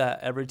lives that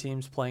every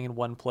team's playing in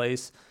one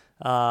place.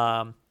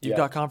 You've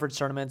got conference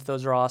tournaments.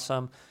 Those are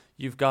awesome.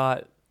 You've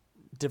got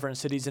different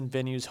cities and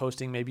venues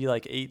hosting maybe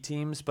like 8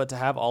 teams, but to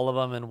have all of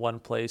them in one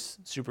place,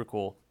 super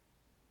cool.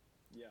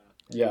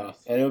 Yeah,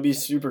 and it would be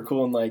super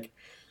cool in like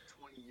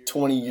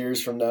 20 years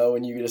from now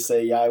when you get to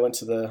say, I went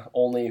to the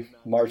only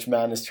March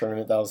Madness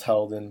tournament that was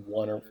held in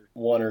one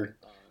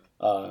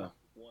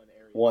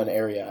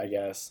area, I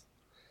guess.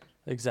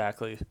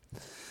 Exactly.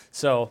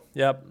 So,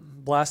 yep,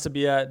 blast to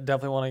be at.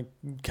 Definitely want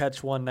to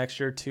catch one next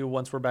year too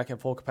once we're back at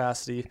full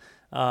capacity.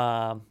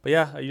 But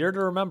yeah, a year to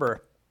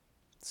remember.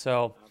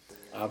 So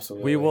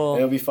absolutely, we will.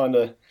 It'll be fun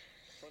to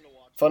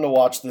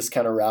watch this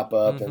kind of wrap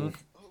up and.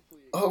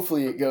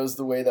 Hopefully it goes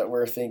the way that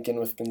we're thinking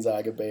with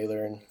Gonzaga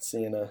Baylor and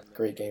seeing a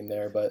great game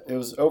there. But it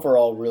was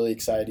overall really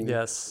exciting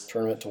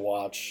tournament to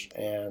watch,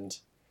 and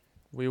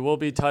we will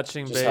be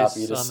touching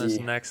base on this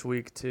next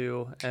week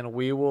too, and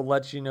we will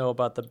let you know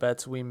about the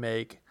bets we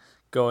make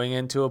going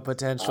into a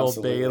potential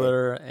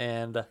Baylor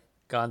and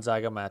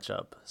Gonzaga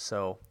matchup.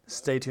 So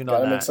stay tuned on that.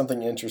 Gotta make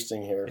something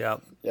interesting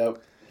here.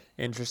 Yep.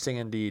 Interesting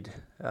indeed.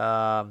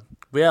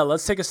 But yeah,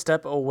 let's take a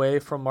step away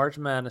from March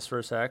Madness for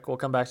a sec. We'll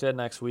come back to it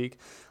next week.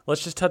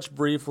 Let's just touch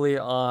briefly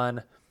on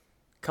a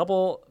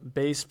couple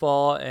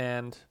baseball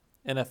and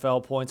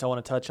NFL points I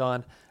want to touch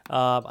on.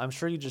 I'm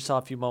sure you just saw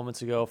a few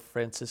moments ago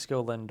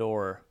Francisco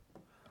Lindor.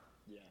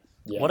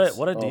 Yes.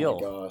 What a deal.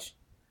 Oh my gosh.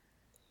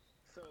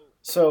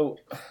 So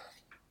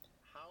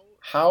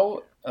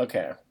how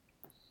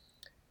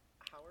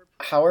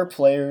are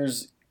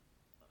players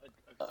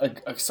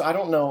so I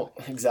don't know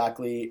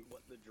exactly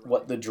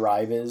what the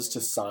drive is to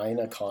sign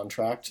a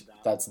contract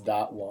that's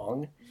that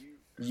long.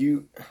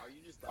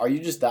 Are you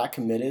just that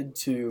committed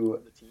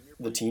to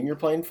the team you're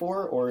playing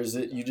for, or is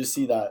it you just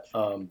see that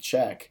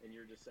check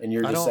and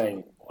you're just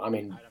saying, I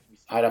mean,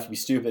 I'd have to be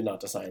stupid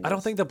not to sign this. I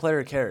don't think the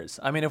player cares.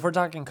 I mean, if we're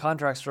talking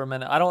contracts for a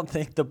minute, I don't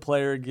think the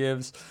player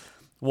gives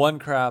one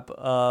crap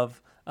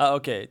of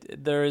okay,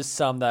 there is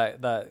some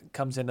that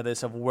comes into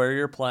this of where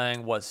you're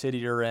playing, what city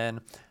you're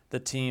in, the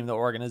team, the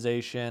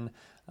organization.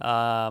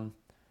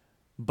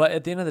 But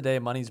at the end of the day,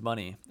 money's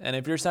money. And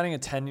if you're signing a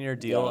 10-year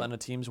deal and a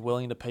team's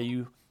willing to pay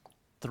you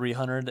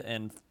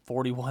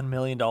 $341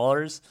 million,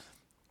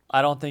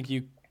 I don't think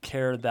you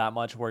care that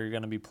much where you're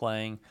going to be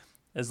playing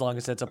as long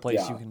as it's a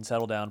place you can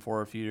settle down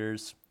for a few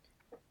years.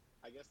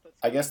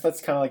 I guess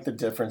that's kind of like the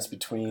difference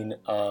between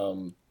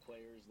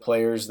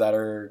players that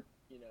are,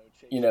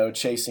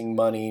 chasing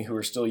money who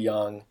are still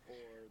young,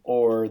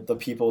 or the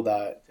people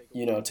that,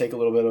 take a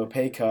little bit of a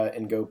pay cut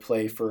and go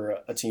play for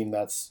a team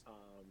that's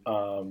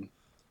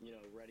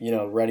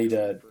ready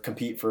to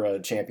compete for a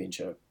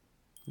championship.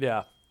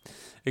 Yeah,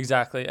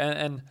 exactly.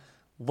 And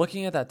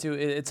looking at that too,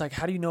 it's like,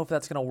 how do you know if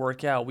that's going to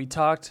work out? We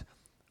talked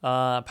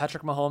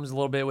Patrick Mahomes a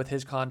little bit with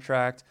his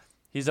contract.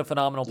 He's a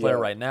phenomenal player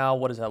right now.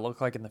 What does that look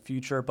like in the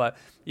future? But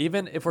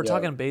even if we're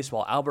talking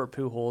baseball, Albert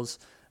Pujols,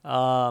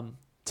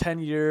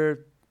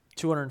 10-year,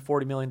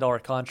 $240 million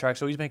contract,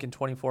 so he's making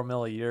 $24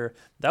 million a year.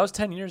 That was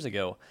 10 years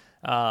ago.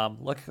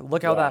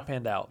 Look how that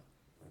panned out.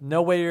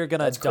 No way you're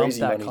going to dump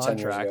that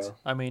contract.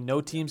 I mean,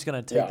 no team's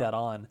going to take that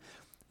on.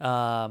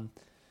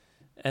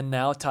 And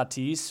now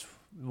Tatis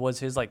was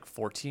his like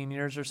 14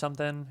 years or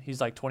something. He's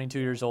like 22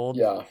 years old.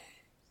 Yeah.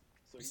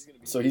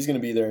 So he's going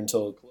to be there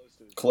until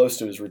close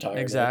to his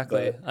retirement.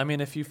 Exactly. I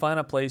mean, if you find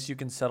a place you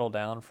can settle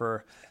down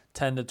for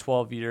 10 to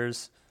 12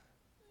 years,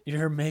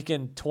 you're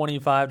making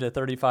 $25 to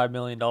 $35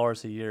 million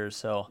a year.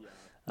 So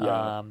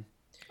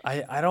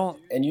I don't.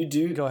 And you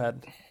do. Go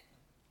ahead.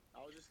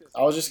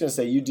 I was just going to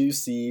say, you do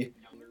see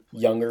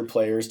younger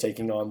players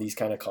taking on these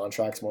kind of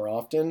contracts more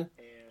often.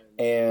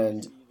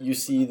 And you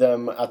see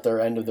them at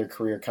their end of their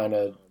career kind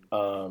of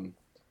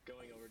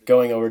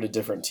going over to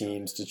different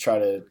teams to try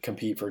to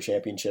compete for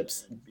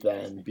championships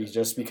then,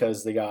 just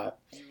because they got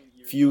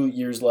few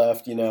years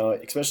left,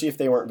 especially if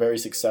they weren't very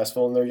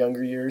successful in their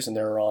younger years and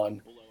they're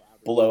on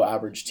below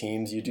average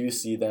teams, you do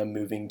see them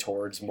moving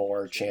towards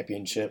more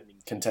championship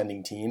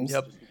contending teams.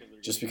 Yep.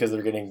 Just because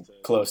they're getting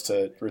close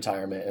to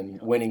retirement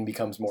and winning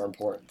becomes more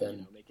important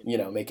than,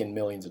 making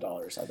millions of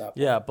dollars at that point.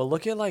 Yeah, but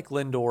look at like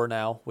Lindor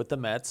now with the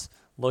Mets.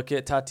 Look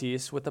at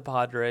Tatis with the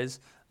Padres.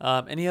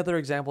 Any other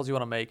examples you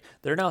want to make?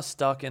 They're now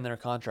stuck in their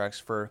contracts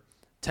for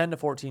 10 to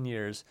 14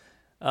 years.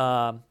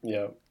 I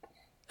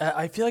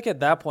feel like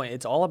at that point,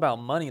 it's all about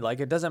money. Like,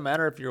 it doesn't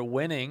matter if you're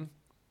winning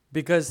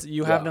because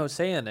you have no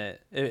say in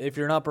it. If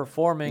you're not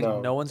performing,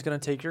 no one's going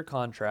to take your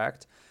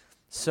contract.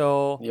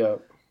 So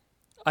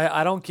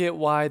I don't get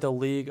why the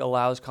league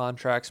allows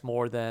contracts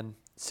more than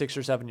 6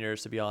 or 7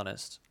 years, to be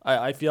honest.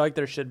 I feel like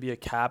there should be a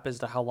cap as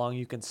to how long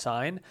you can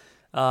sign.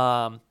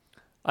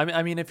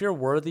 I mean, if you're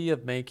worthy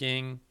of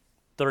making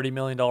 $30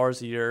 million a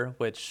year,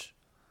 which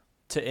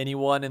to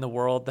anyone in the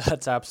world,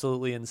 that's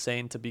absolutely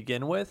insane to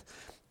begin with.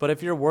 But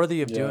if you're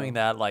worthy of doing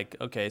that, like,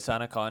 okay,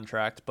 sign a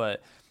contract.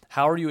 But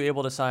how are you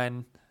able to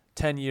sign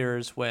 10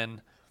 years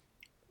when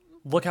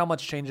look how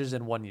much changes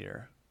in 1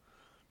 year?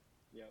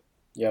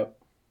 Yep.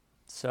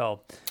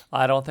 So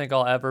I don't think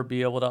I'll ever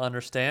be able to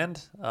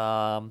understand.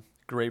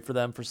 Great for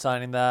them for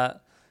signing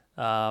that.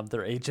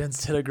 Their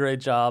agents did a great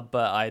job,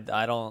 but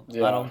I don't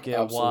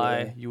get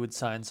why you would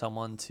sign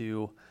someone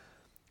to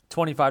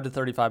 $25 to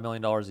 $35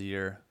 million a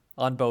year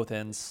on both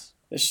ends.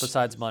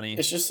 Besides money,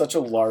 it's just such a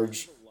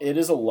large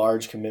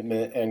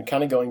commitment. And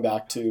kind of going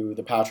back to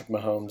the Patrick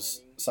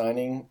Mahomes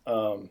signing,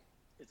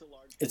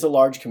 it's a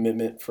large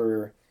commitment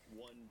for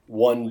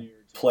one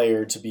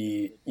player to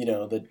be,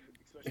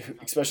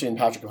 especially in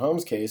Patrick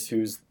Mahomes' case,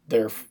 who's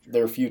their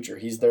future.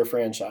 He's their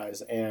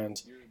franchise, and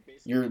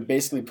you're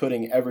basically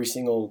putting every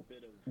single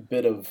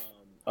bit of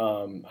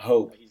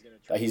hope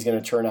that he's going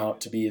to turn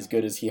out to be as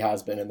good as he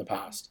has been in the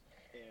past.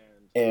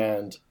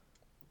 And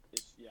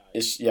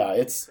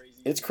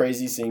it's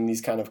crazy seeing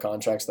these kind of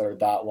contracts that are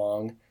that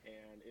long,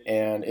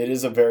 and it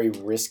is a very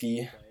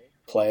risky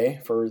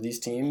play for these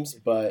teams.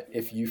 But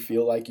if you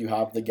feel like you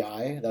have the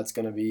guy that's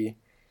going to be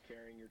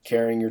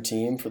carrying your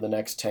team for the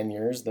next 10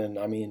 years, then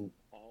I mean,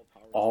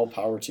 all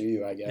power to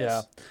you, I guess.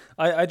 Yeah.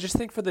 I just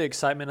think for the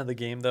excitement of the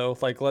game, though,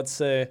 like let's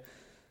say,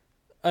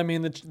 I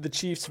mean, the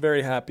Chiefs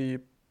very happy.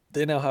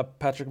 They now have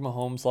Patrick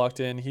Mahomes locked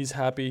in. He's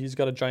happy. He's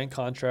got a giant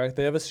contract.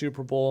 They have a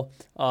Super Bowl.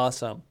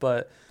 Awesome.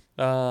 But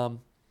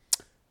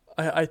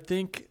I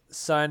think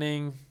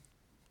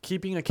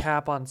keeping a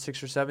cap on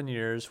 6 or 7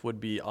 years would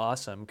be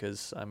awesome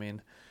because, I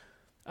mean,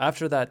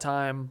 after that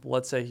time,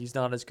 let's say he's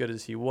not as good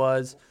as he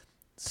was,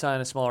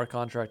 sign a smaller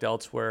contract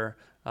elsewhere.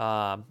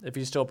 If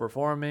he's still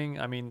performing,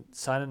 I mean,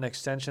 sign an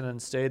extension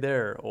and stay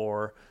there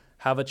or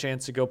have a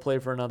chance to go play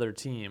for another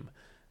team.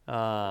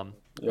 I'm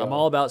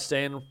all about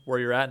staying where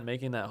you're at and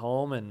making that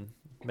home and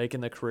making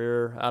the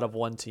career out of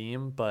one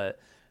team. But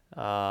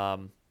I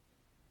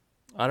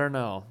don't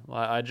know.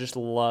 I just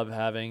love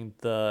having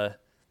the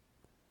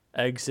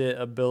exit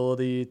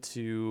ability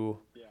to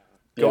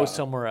go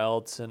somewhere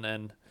else.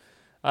 And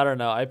I don't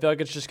know. I feel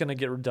like it's just going to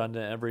get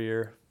redundant every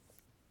year.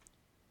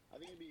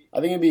 I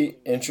think it'd be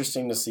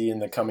interesting to see in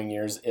the coming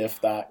years if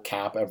that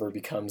cap ever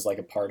becomes like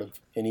a part of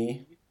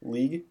any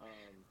league.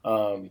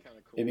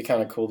 It'd be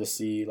kind of cool to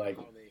see like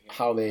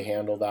how they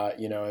handle that.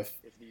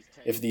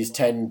 If these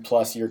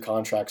 10+ year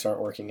contracts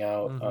aren't working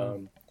out,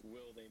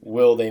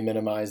 will they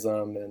minimize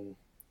them? And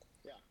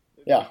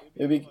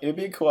it'd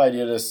be a cool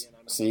idea to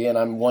see. And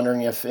I'm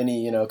wondering if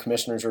any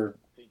commissioners are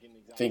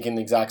thinking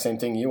the exact same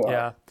thing you are.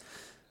 Yeah,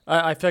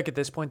 I feel like at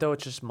this point though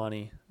it's just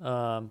money.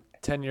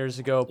 10 years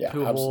ago,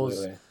 Pujols.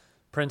 Absolutely.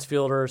 Prince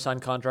Fielder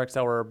signed contracts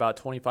that were about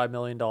 $25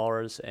 million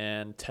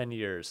and 10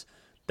 years.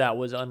 That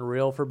was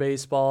unreal for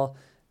baseball.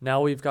 Now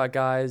we've got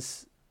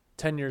guys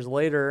 10 years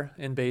later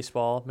in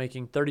baseball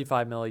making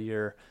 $35 million a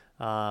year.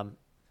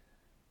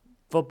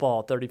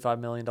 Football, $35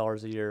 million a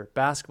year.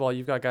 Basketball,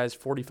 you've got guys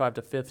 $45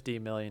 to $50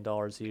 million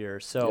a year.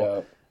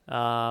 So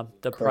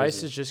the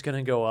price is just going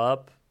to go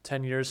up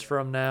 10 years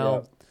from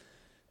now.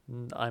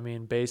 Yeah. I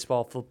mean,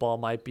 baseball, football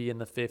might be in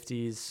the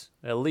 50s,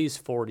 at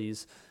least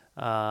 40s.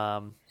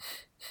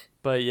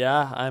 But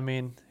yeah, I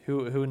mean,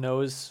 who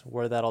knows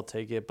where that'll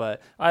take it?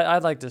 But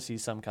I'd like to see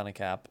some kind of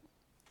cap.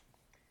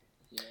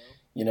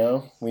 You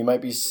know, we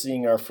might be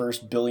seeing our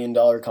first $1 billion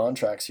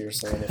contracts here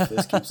soon if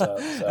this keeps up.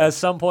 So. At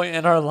some point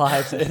in our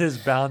lives, it is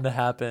bound to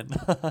happen.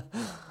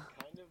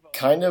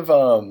 Kind of,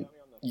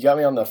 you got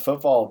me on the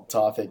football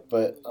topic,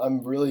 but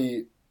I'm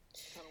really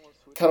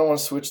kind of want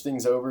to switch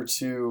things over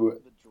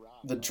to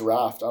the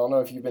draft. I don't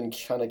know if you've been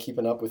kind of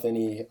keeping up with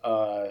any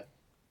of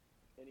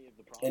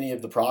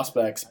the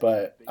prospects,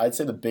 but I'd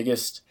say the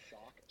biggest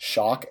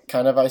shock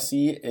kind of I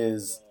see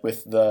is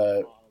with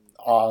the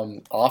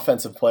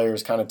offensive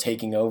players kind of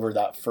taking over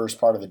that first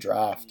part of the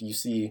draft. You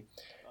see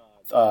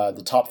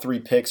the top 3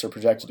 picks are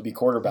projected to be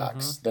quarterbacks.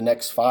 Mm-hmm. The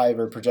next 5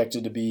 are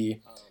projected to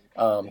be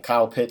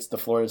Kyle Pitts, the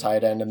Florida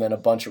tight end, and then a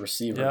bunch of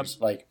receivers.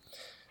 Yep. Like,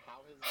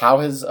 how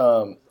has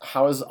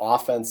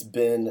offense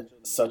been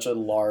such a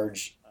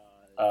large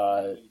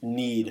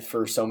need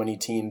for so many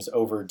teams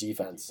over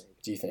defense,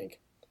 do you think?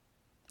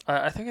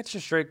 I think it's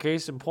just straight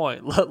case in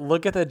point.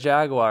 Look at the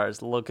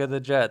Jaguars. Look at the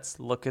Jets.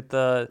 Look at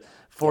the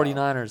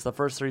 49ers, the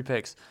first 3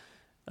 picks.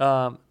 They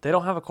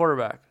don't have a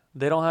quarterback.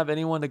 They don't have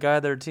anyone to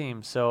guide their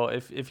team. So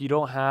if you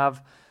don't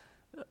have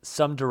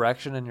some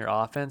direction in your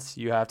offense,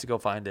 you have to go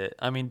find it.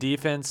 I mean,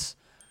 defense,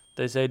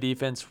 they say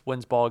defense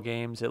wins ball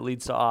games. It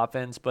leads to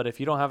offense. But if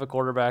you don't have a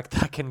quarterback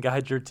that can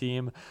guide your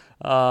team,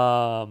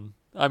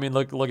 I mean,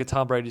 look at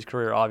Tom Brady's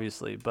career,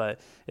 obviously. But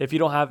if you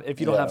don't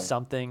have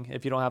something,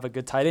 if you don't have a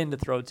good tight end to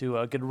throw to,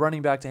 a good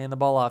running back to hand the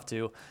ball off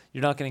to,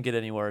 you're not going to get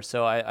anywhere.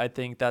 So I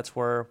think that's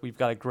where we've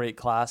got a great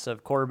class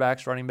of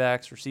quarterbacks, running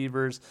backs,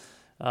 receivers.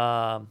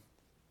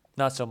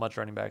 Not so much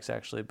running backs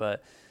actually,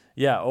 but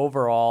yeah,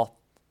 overall,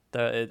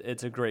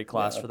 it's a great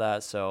class for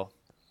that. So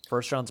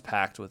first round's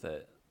packed with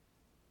it.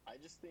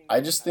 I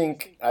just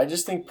think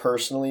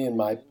personally, in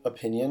my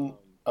opinion,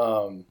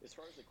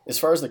 as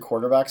far as the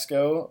quarterbacks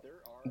go,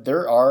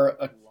 there are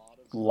a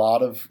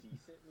lot of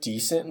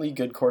decently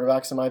good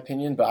quarterbacks in my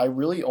opinion, but I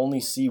really only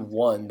see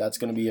one that's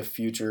going to be a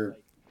future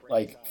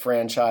like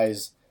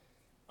franchise,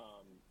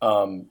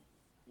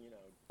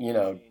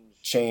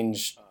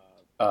 change.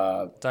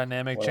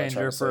 Dynamic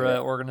changer for an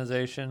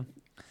organization.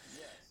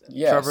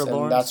 Yes, Trevor and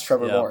Lawrence? that's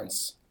Trevor Yeah.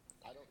 Lawrence.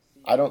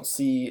 I don't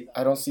see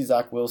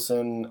Zach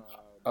Wilson,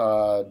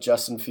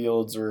 Justin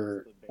Fields,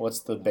 or what's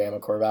the Bama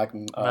quarterback?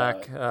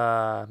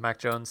 Mac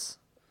Jones.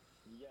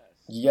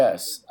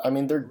 Yes, I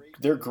mean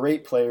they're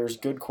great players,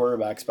 good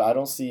quarterbacks, but I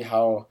don't see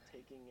how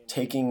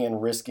taking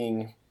and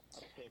risking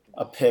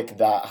a pick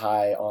that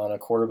high on a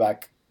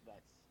quarterback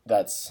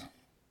that's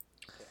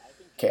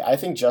okay. I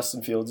think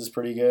Justin Fields is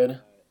pretty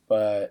good,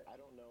 but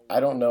I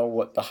don't know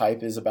what the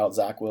hype is about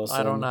Zach Wilson.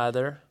 I don't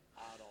either.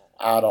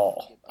 At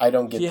all. I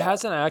don't get He that.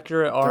 has an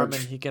accurate arm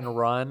and he can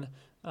run.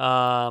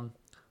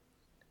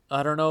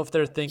 I don't know if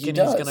they're thinking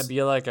He he's does. going to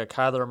be like a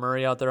Kyler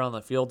Murray out there on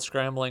the field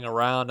scrambling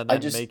around and then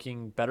just-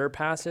 making better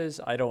passes.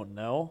 I don't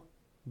know,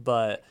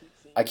 but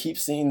I keep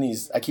seeing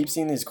these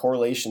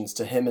correlations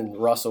to him and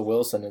Russell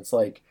Wilson. It's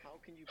like,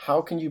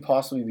 how can you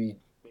possibly be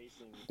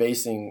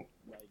basing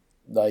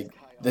like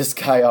this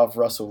guy off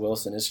Russell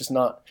Wilson? It's just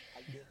not.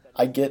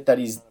 I get that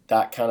he's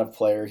that kind of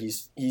player.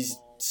 He's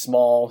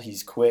small,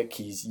 he's quick,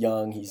 he's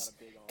young, he's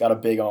got a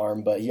big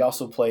arm, but he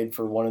also played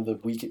for one of the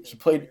weak. He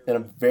played in a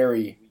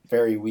very,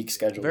 very weak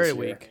schedule. very this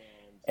year. weak.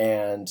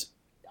 And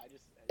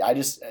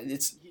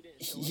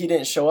he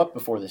didn't show up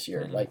before this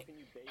year. Mm-hmm. Like,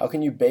 how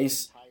can you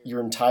base your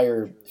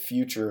entire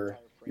future,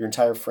 your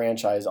entire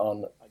franchise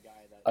on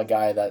a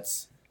guy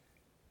that's,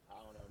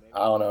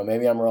 I don't know,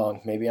 maybe I'm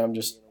wrong. Maybe I'm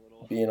just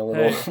being a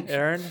little Hey,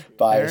 Aaron,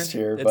 biased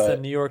Aaron, here, it's the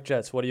but New York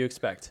Jets. What do you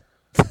expect?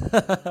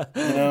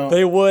 I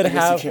They would guess you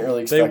have can't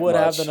really they expect would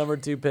have much. the number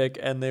 2 pick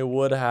and they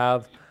would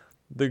have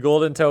the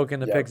golden token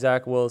to Yeah. pick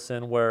Zach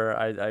Wilson, where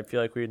I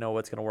feel like we know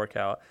what's going to work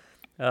out.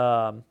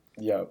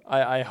 Yeah.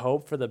 I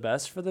hope for the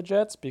best for the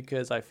Jets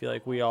because I feel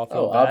like we all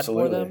feel Oh, bad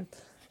absolutely. for them.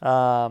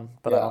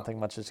 But I Yeah. don't think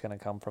much is going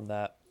to come from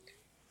that.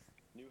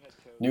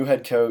 New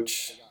head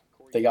coach.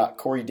 They got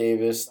Corey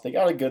Davis. They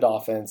got a good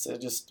offense.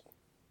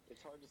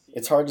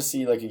 It's hard to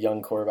see like a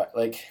young quarterback.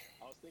 Like,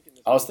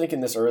 I was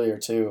thinking this earlier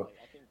too.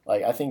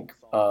 Like, I think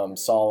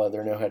Saleh,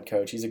 their new head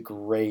coach, he's a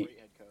great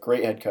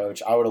head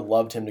coach. I would have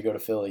loved him to go to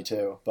Philly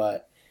too,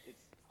 but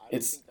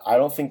I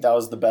don't think that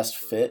was the best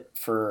fit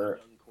for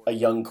a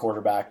young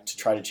quarterback to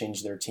try to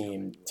change their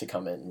team to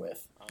come in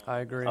with. I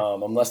agree.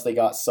 Unless they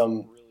got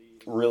some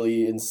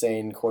really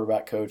insane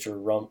quarterback coach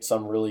or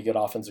some really good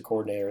offensive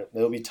coordinator,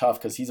 it'll be tough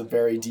because he's a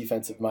very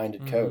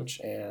defensive-minded coach,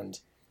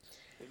 and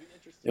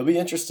it'll be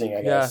interesting,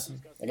 I guess. Yeah.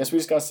 I guess we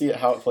just got to see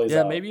how it plays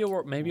Yeah, out. maybe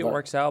it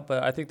works out,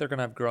 but I think they're going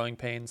to have growing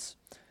pains.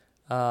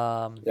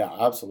 Yeah,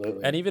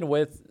 absolutely. And even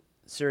with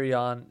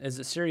Sirianni, is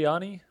it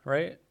Sirianni,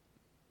 right?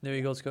 New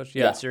Eagles coach?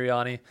 Yeah, Yeah.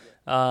 Sirianni.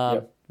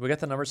 Yep. We got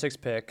the number 6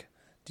 pick.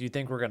 Do you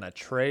think we're going to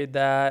trade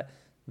that,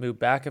 move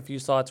back a few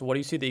slots? What do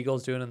you see the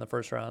Eagles doing in the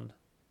first round?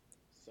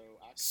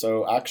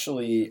 So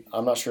actually,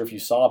 I'm not sure if you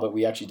saw, but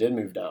we actually did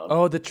move down.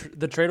 Oh, the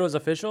trade was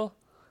official?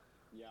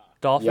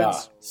 Dolphins?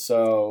 Yeah.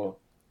 So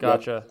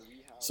Gotcha.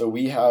 So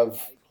we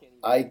have.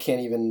 I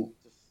can't even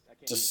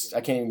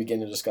begin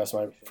to discuss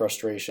my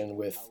frustration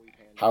with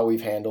how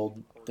we've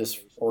handled this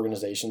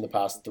organization the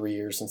past 3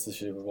 years since the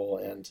Super Bowl,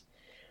 and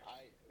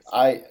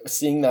I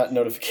seeing that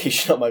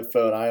notification on my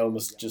phone, I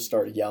almost just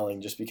started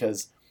yelling just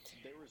because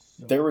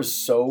there was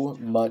so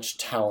much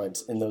talent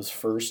in those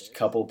first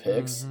couple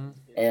picks,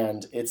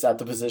 and it's at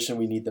the position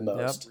we need the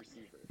most,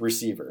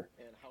 receiver.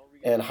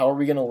 And how are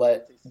we going to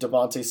let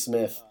Devontae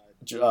Smith,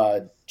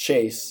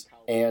 Chase,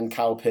 and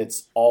Kyle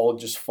Pitts all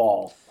just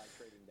fall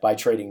by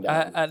trading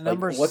down? At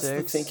number what's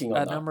six, the thinking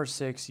on that? number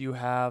 6, you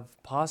have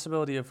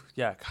possibility of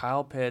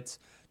Kyle Pitts.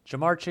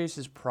 Jamar Chase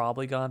is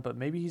probably gone, but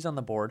maybe he's on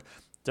the board.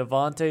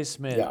 Devontae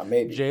Smith,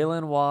 maybe.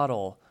 Jalen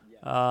Waddle.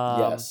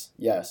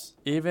 Yes.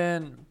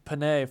 Even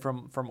Panay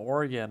from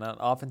Oregon, an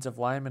offensive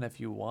lineman if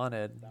you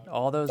wanted.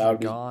 All those are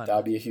gone. That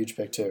would be a huge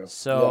pick too.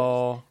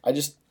 So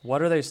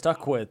what are they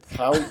stuck with?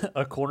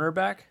 A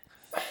cornerback?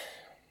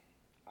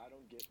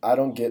 I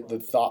don't get the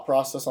thought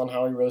process on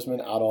Howie Roseman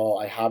at all.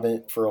 I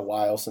haven't for a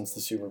while since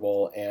the Super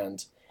Bowl,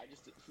 and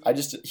I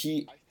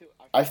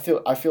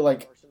feel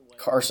like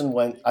Carson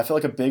Wentz. I feel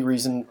like a big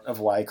reason of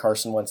why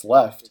Carson Wentz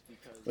left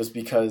was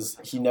because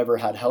he never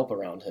had help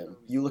around him.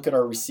 You look at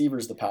our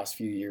receivers the past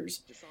few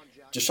years.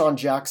 Deshaun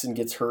Jackson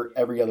gets hurt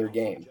every other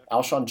game.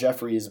 Alshon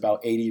Jeffrey is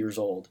about 80 years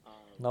old.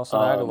 Nelson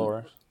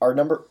Aguilar.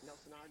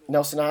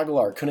 Nelson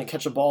Aguilar couldn't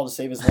catch a ball to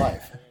save his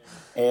life.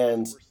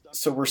 And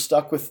so we're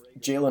stuck with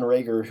Jalen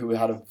Reagor, who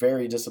had a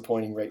very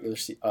disappointing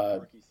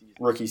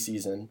rookie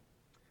season.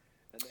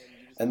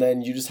 And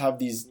then you just have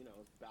these,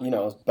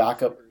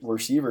 backup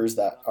receivers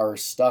that are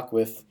stuck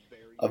with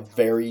a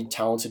very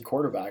talented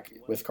quarterback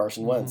with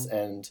Carson Wentz,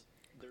 and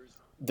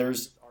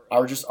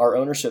our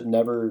ownership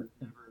never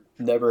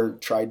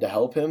tried to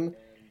help him,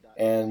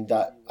 and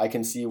that I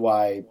can see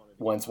why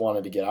Wentz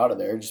wanted to get out of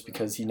there just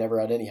because he never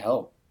had any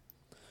help.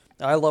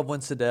 I love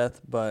Wentz to death,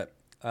 but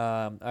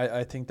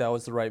I think that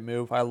was the right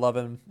move. I love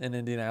him in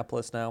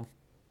Indianapolis now.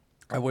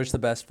 I wish the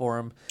best for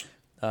him.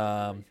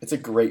 It's a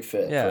great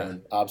fit for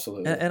him,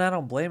 absolutely. And I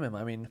don't blame him.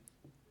 I mean,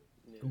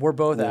 we're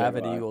both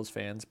avid Eagles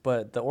fans,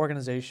 but the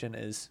organization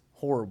is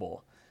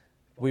horrible.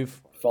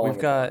 We've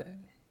got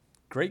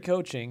great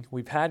coaching.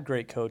 We've had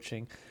great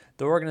coaching.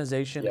 The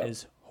organization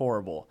is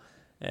horrible.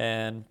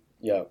 And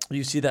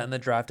you see that in the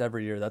draft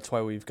every year. That's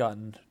why we've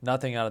gotten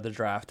nothing out of the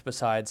draft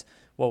besides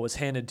what was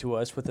handed to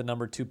us with the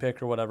number 2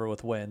 pick or whatever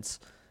with Wentz.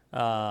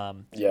 So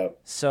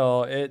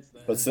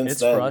it's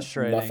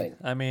frustrating. Nothing.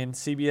 I mean,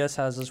 CBS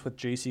has us with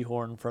J.C.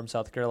 Horn from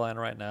South Carolina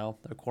right now,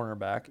 a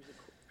cornerback.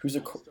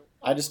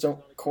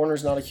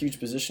 Corner's not a huge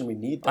position we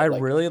need. I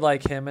really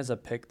like him as a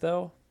pick,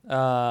 though.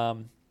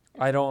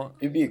 I don't.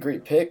 It'd be a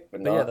great pick,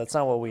 but not. Yeah, that's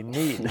not what we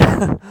need.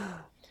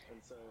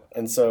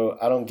 And so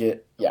I don't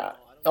get. Yeah,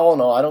 all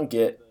in all, I don't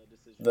get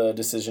the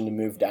decision to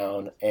move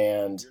down,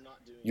 and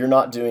you're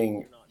not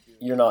doing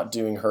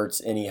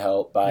Hurts any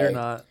help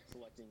by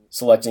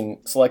selecting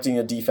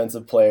a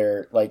defensive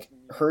player. Like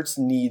Hurts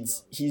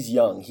he's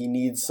young. He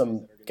needs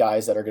some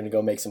guys that are going to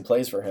go make some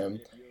plays for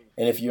him.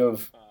 And if you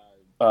have,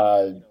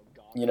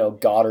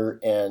 Goddard,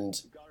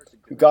 and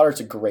Goddard's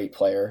a great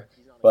player,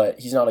 but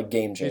he's not a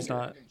game changer. He's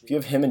not. If you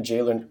have him and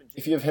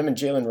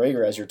Jalen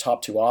Reagor as your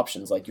top 2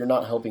 options, like you're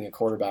not helping a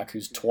quarterback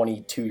who's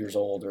 22 years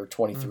old or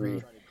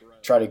 23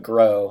 try to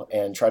grow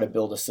and try to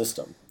build a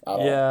system at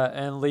all. Yeah,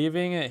 and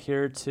leaving it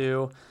here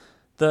too.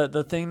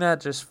 The thing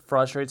that just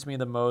frustrates me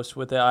the most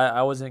with it,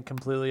 I wasn't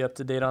completely up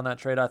to date on that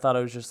trade. I thought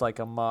it was just like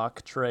a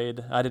mock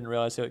trade. I didn't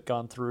realize it had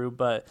gone through,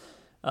 but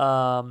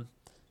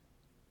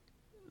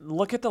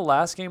look at the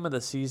last game of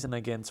the season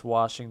against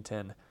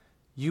Washington.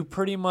 You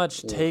pretty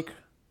much take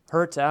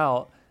Hurts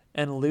out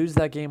and lose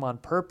that game on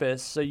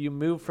purpose, so you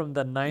move from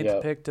the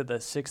 9th pick to the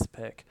 6th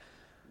pick.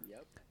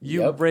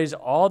 You raise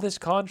all this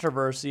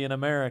controversy in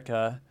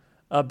America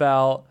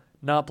about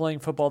not playing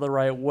football the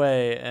right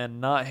way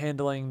and not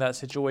handling that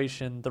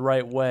situation the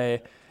right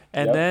way,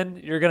 and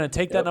then you're going to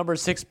take that number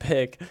 6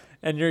 pick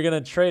and you're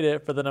going to trade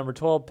it for the number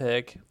 12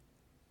 pick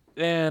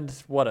and, a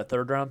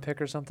 3rd-round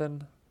pick or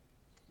something?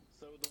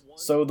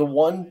 So the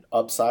one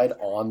upside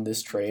on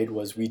this trade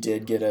was we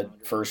did get a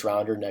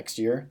first-rounder next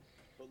year.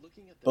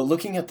 But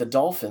looking at the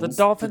Dolphins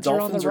are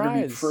on the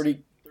rise.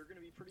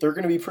 They're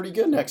going to be pretty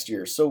good next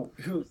year. So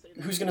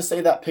who's going to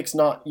say that pick's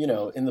not, in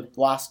the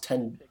last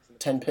 10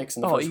 picks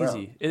in the first round? Oh,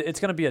 easy.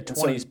 It's going to be a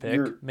 20s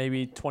pick,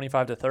 maybe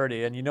 25 to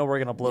 30, and we're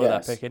going to blow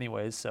that pick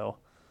anyways, so.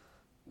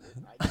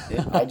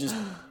 I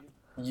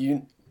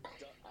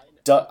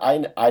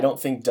don't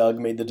think Doug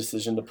made the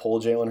decision to pull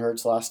Jalen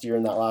Hurts last year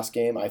in that last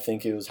game. I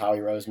think it was Howie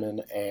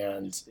Roseman,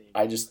 and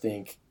I just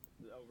think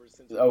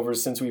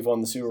since we've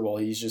won the Super Bowl,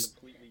 he's just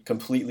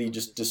completely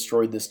just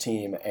destroyed this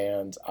team,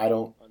 and I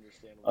don't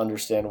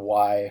understand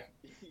why.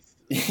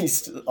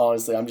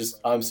 Honestly,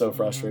 I'm so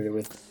frustrated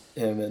with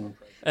him and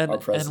our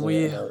president.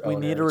 And we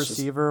need a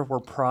receiver. We're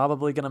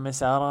probably going to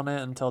miss out on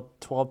it until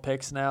 12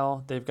 picks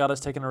now. They've got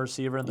us taking a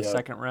receiver in the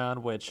 2nd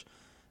round, which,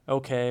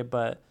 okay,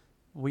 but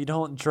we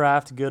don't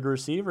draft good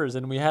receivers,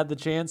 and we had the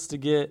chance to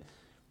get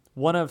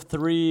one of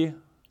 3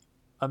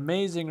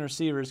 amazing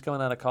receivers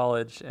coming out of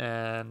college,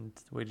 and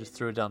we just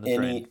threw it down the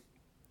drain.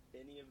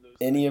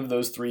 Any of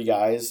those 3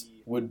 guys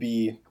would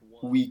be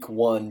week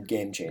 1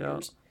 game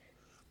changers.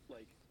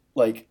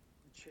 Like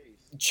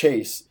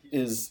Chase,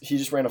 he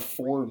just ran a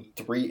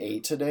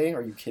 4.38 today.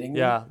 Are you kidding me?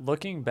 Yeah,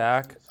 looking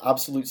back,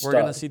 absolute stud. We're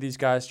going to see these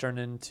guys turn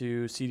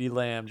into CeeDee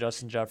Lamb,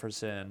 Justin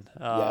Jefferson.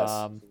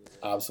 Yes,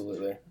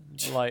 absolutely.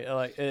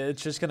 Like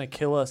it's just going to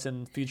kill us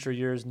in future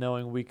years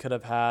knowing we could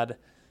have had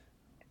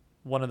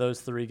one of those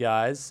three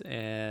guys,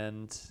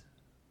 and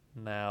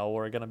now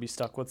we're going to be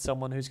stuck with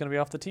someone who's going to be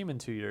off the team in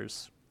 2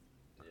 years.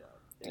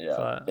 Yeah,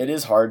 but it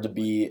is hard to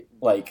be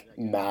like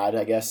mad,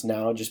 I guess,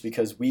 now, just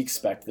because we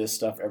expect this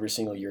stuff every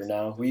single year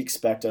now. We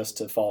expect us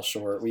to fall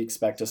short. We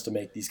expect us to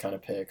make these kind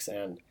of picks,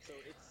 and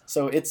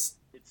so it's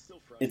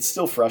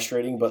still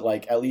frustrating. But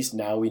like at least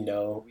now we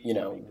know,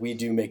 we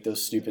do make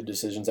those stupid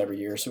decisions every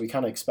year, so we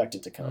kind of expect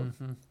it to come.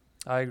 Mm-hmm.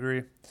 I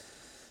agree.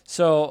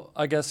 So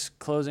I guess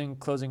closing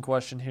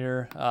question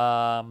here.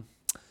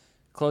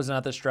 Closing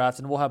out this draft,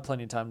 and we'll have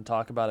plenty of time to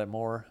talk about it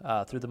more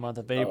through the month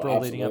of April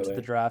leading up to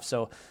the draft.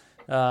 So.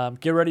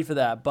 Get ready for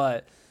that.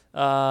 But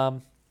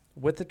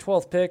with the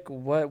 12th pick,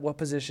 what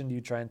position do you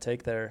try and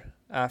take there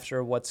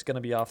after what's going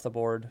to be off the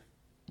board?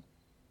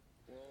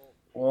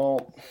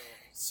 Well,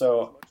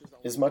 so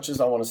as much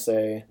as I want to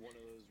say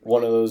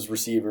one of those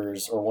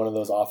receivers or one of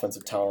those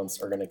offensive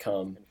talents are going to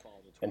come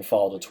and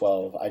fall to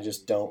 12, I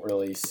just don't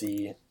really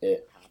see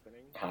it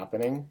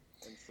happening.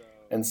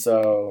 And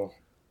so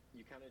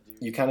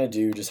you kind of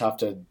do just have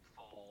to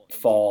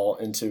fall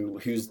into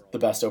who's the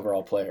best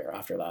overall player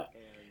after that.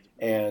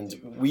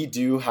 And we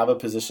do have a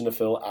position to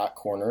fill at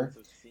corner,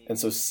 and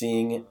so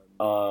seeing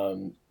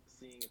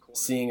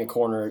a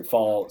corner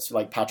fall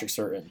like Patrick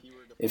Surtain,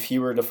 if he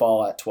were to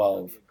fall at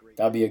 12,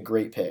 that'd be a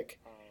great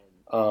pick.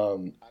 I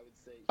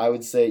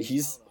would say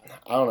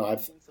I don't know.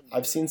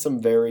 I've seen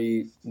some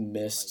very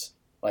missed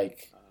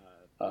like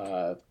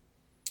I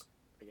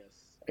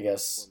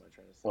guess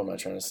what am I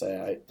trying to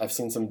say? I've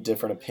seen some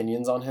different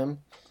opinions on him,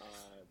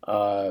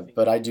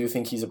 but I do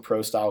think he's a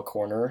pro style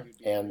corner,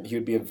 and he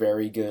would be a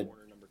very good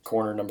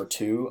corner number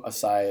 2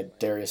 aside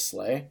Darius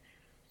Slay.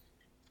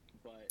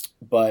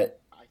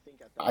 But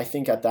I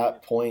think at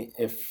that point,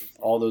 if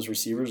all those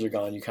receivers are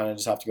gone, you kind of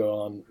just have to go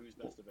on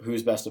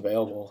who's best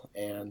available,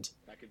 and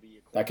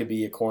that could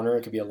be a corner,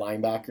 it could be a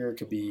linebacker, it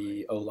could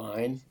be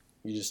O-line.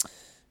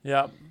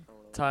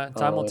 Time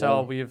will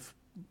tell. We have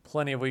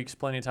plenty of weeks,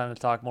 plenty of time to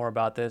talk more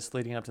about this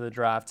leading up to the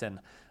draft, and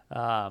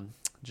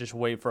just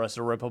wait for us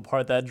to rip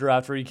apart that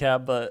draft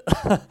recap. But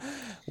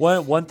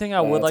one thing I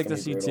would like to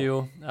see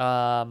too,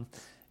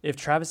 if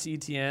Travis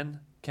Etienne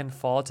can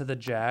fall to the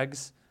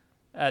Jags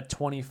at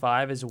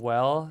 25 as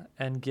well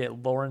and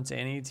get Lawrence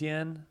and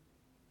Etienne,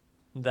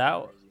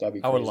 I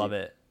would love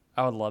it.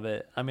 I would love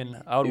it. I mean,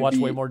 I would watch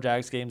way more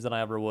Jags games than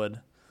I ever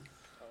would.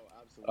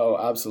 Oh,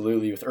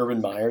 absolutely. With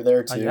Urban Meyer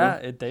there, too.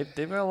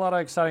 They've got a lot of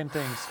exciting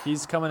things.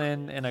 He's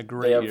coming in a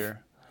great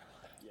year.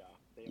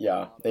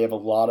 Yeah, they have a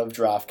lot of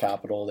draft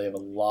capital. They have a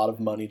lot of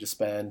money to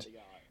spend.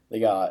 They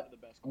got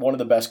one of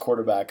the best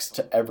quarterbacks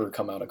to ever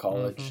come out of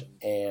college,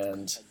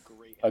 and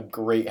a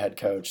great head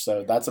coach.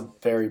 So that's a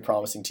very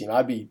promising team.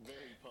 I'd be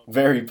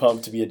very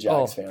pumped to be a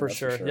Jags fan. For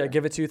sure. Yeah,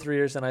 give it 2-3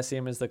 years, and I see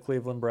him as the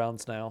Cleveland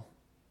Browns now.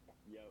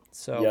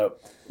 So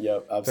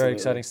yep, absolutely. Very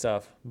exciting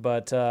stuff.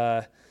 But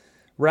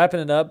wrapping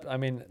it up, I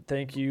mean,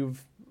 thank you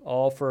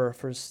all for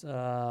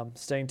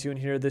staying tuned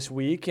here this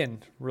week,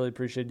 and really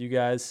appreciate you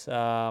guys.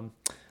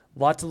 A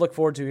lot to look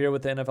forward to here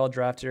with the NFL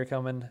draft here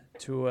coming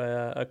to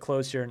a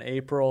close here in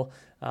April.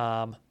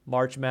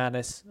 March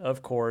Madness,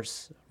 of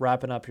course,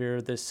 wrapping up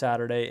here this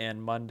Saturday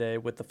and Monday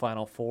with the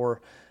Final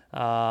Four.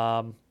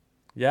 Lots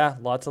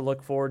to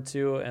look forward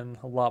to and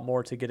a lot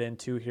more to get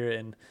into here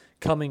in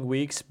coming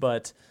weeks.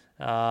 But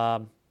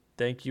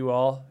thank you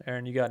all.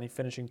 Aaron, you got any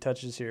finishing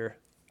touches here?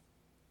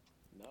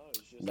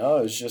 No,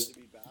 it's just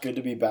good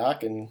to be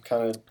back and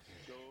kind of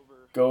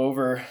go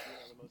over,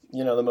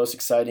 the most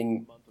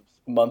exciting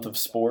month of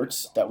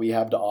sports that we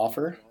have to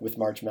offer with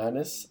March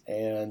Madness,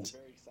 and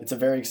it's a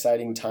very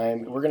exciting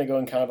time. We're going to go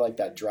in kind of like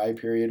that dry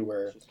period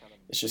where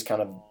it's just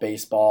kind of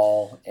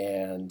baseball,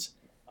 and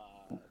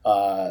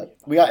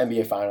we got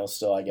NBA finals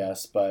still, I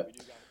guess, but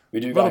we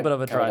do got a little bit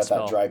of a dry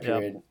spell. That dry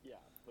period.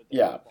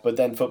 Yeah, but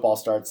then football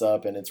starts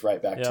up and it's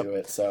right back to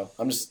it. So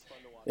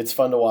it's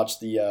fun to watch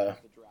the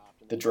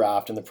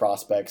draft and the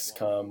prospects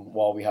come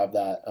while we have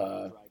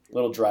that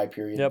little dry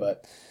period.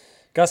 But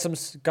got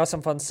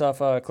some fun stuff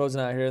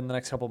closing out here in the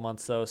next couple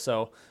months though.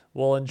 So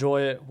we'll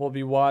enjoy it. We'll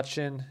be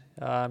watching.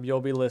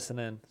 You'll be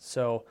listening.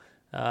 So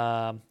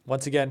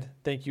once again,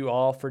 thank you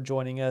all for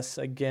joining us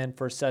again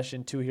for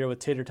session 2 here with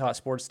Tater Tot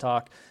Sports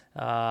Talk.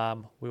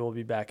 We will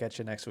be back at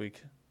you next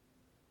week.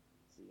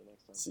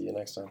 See you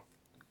next time.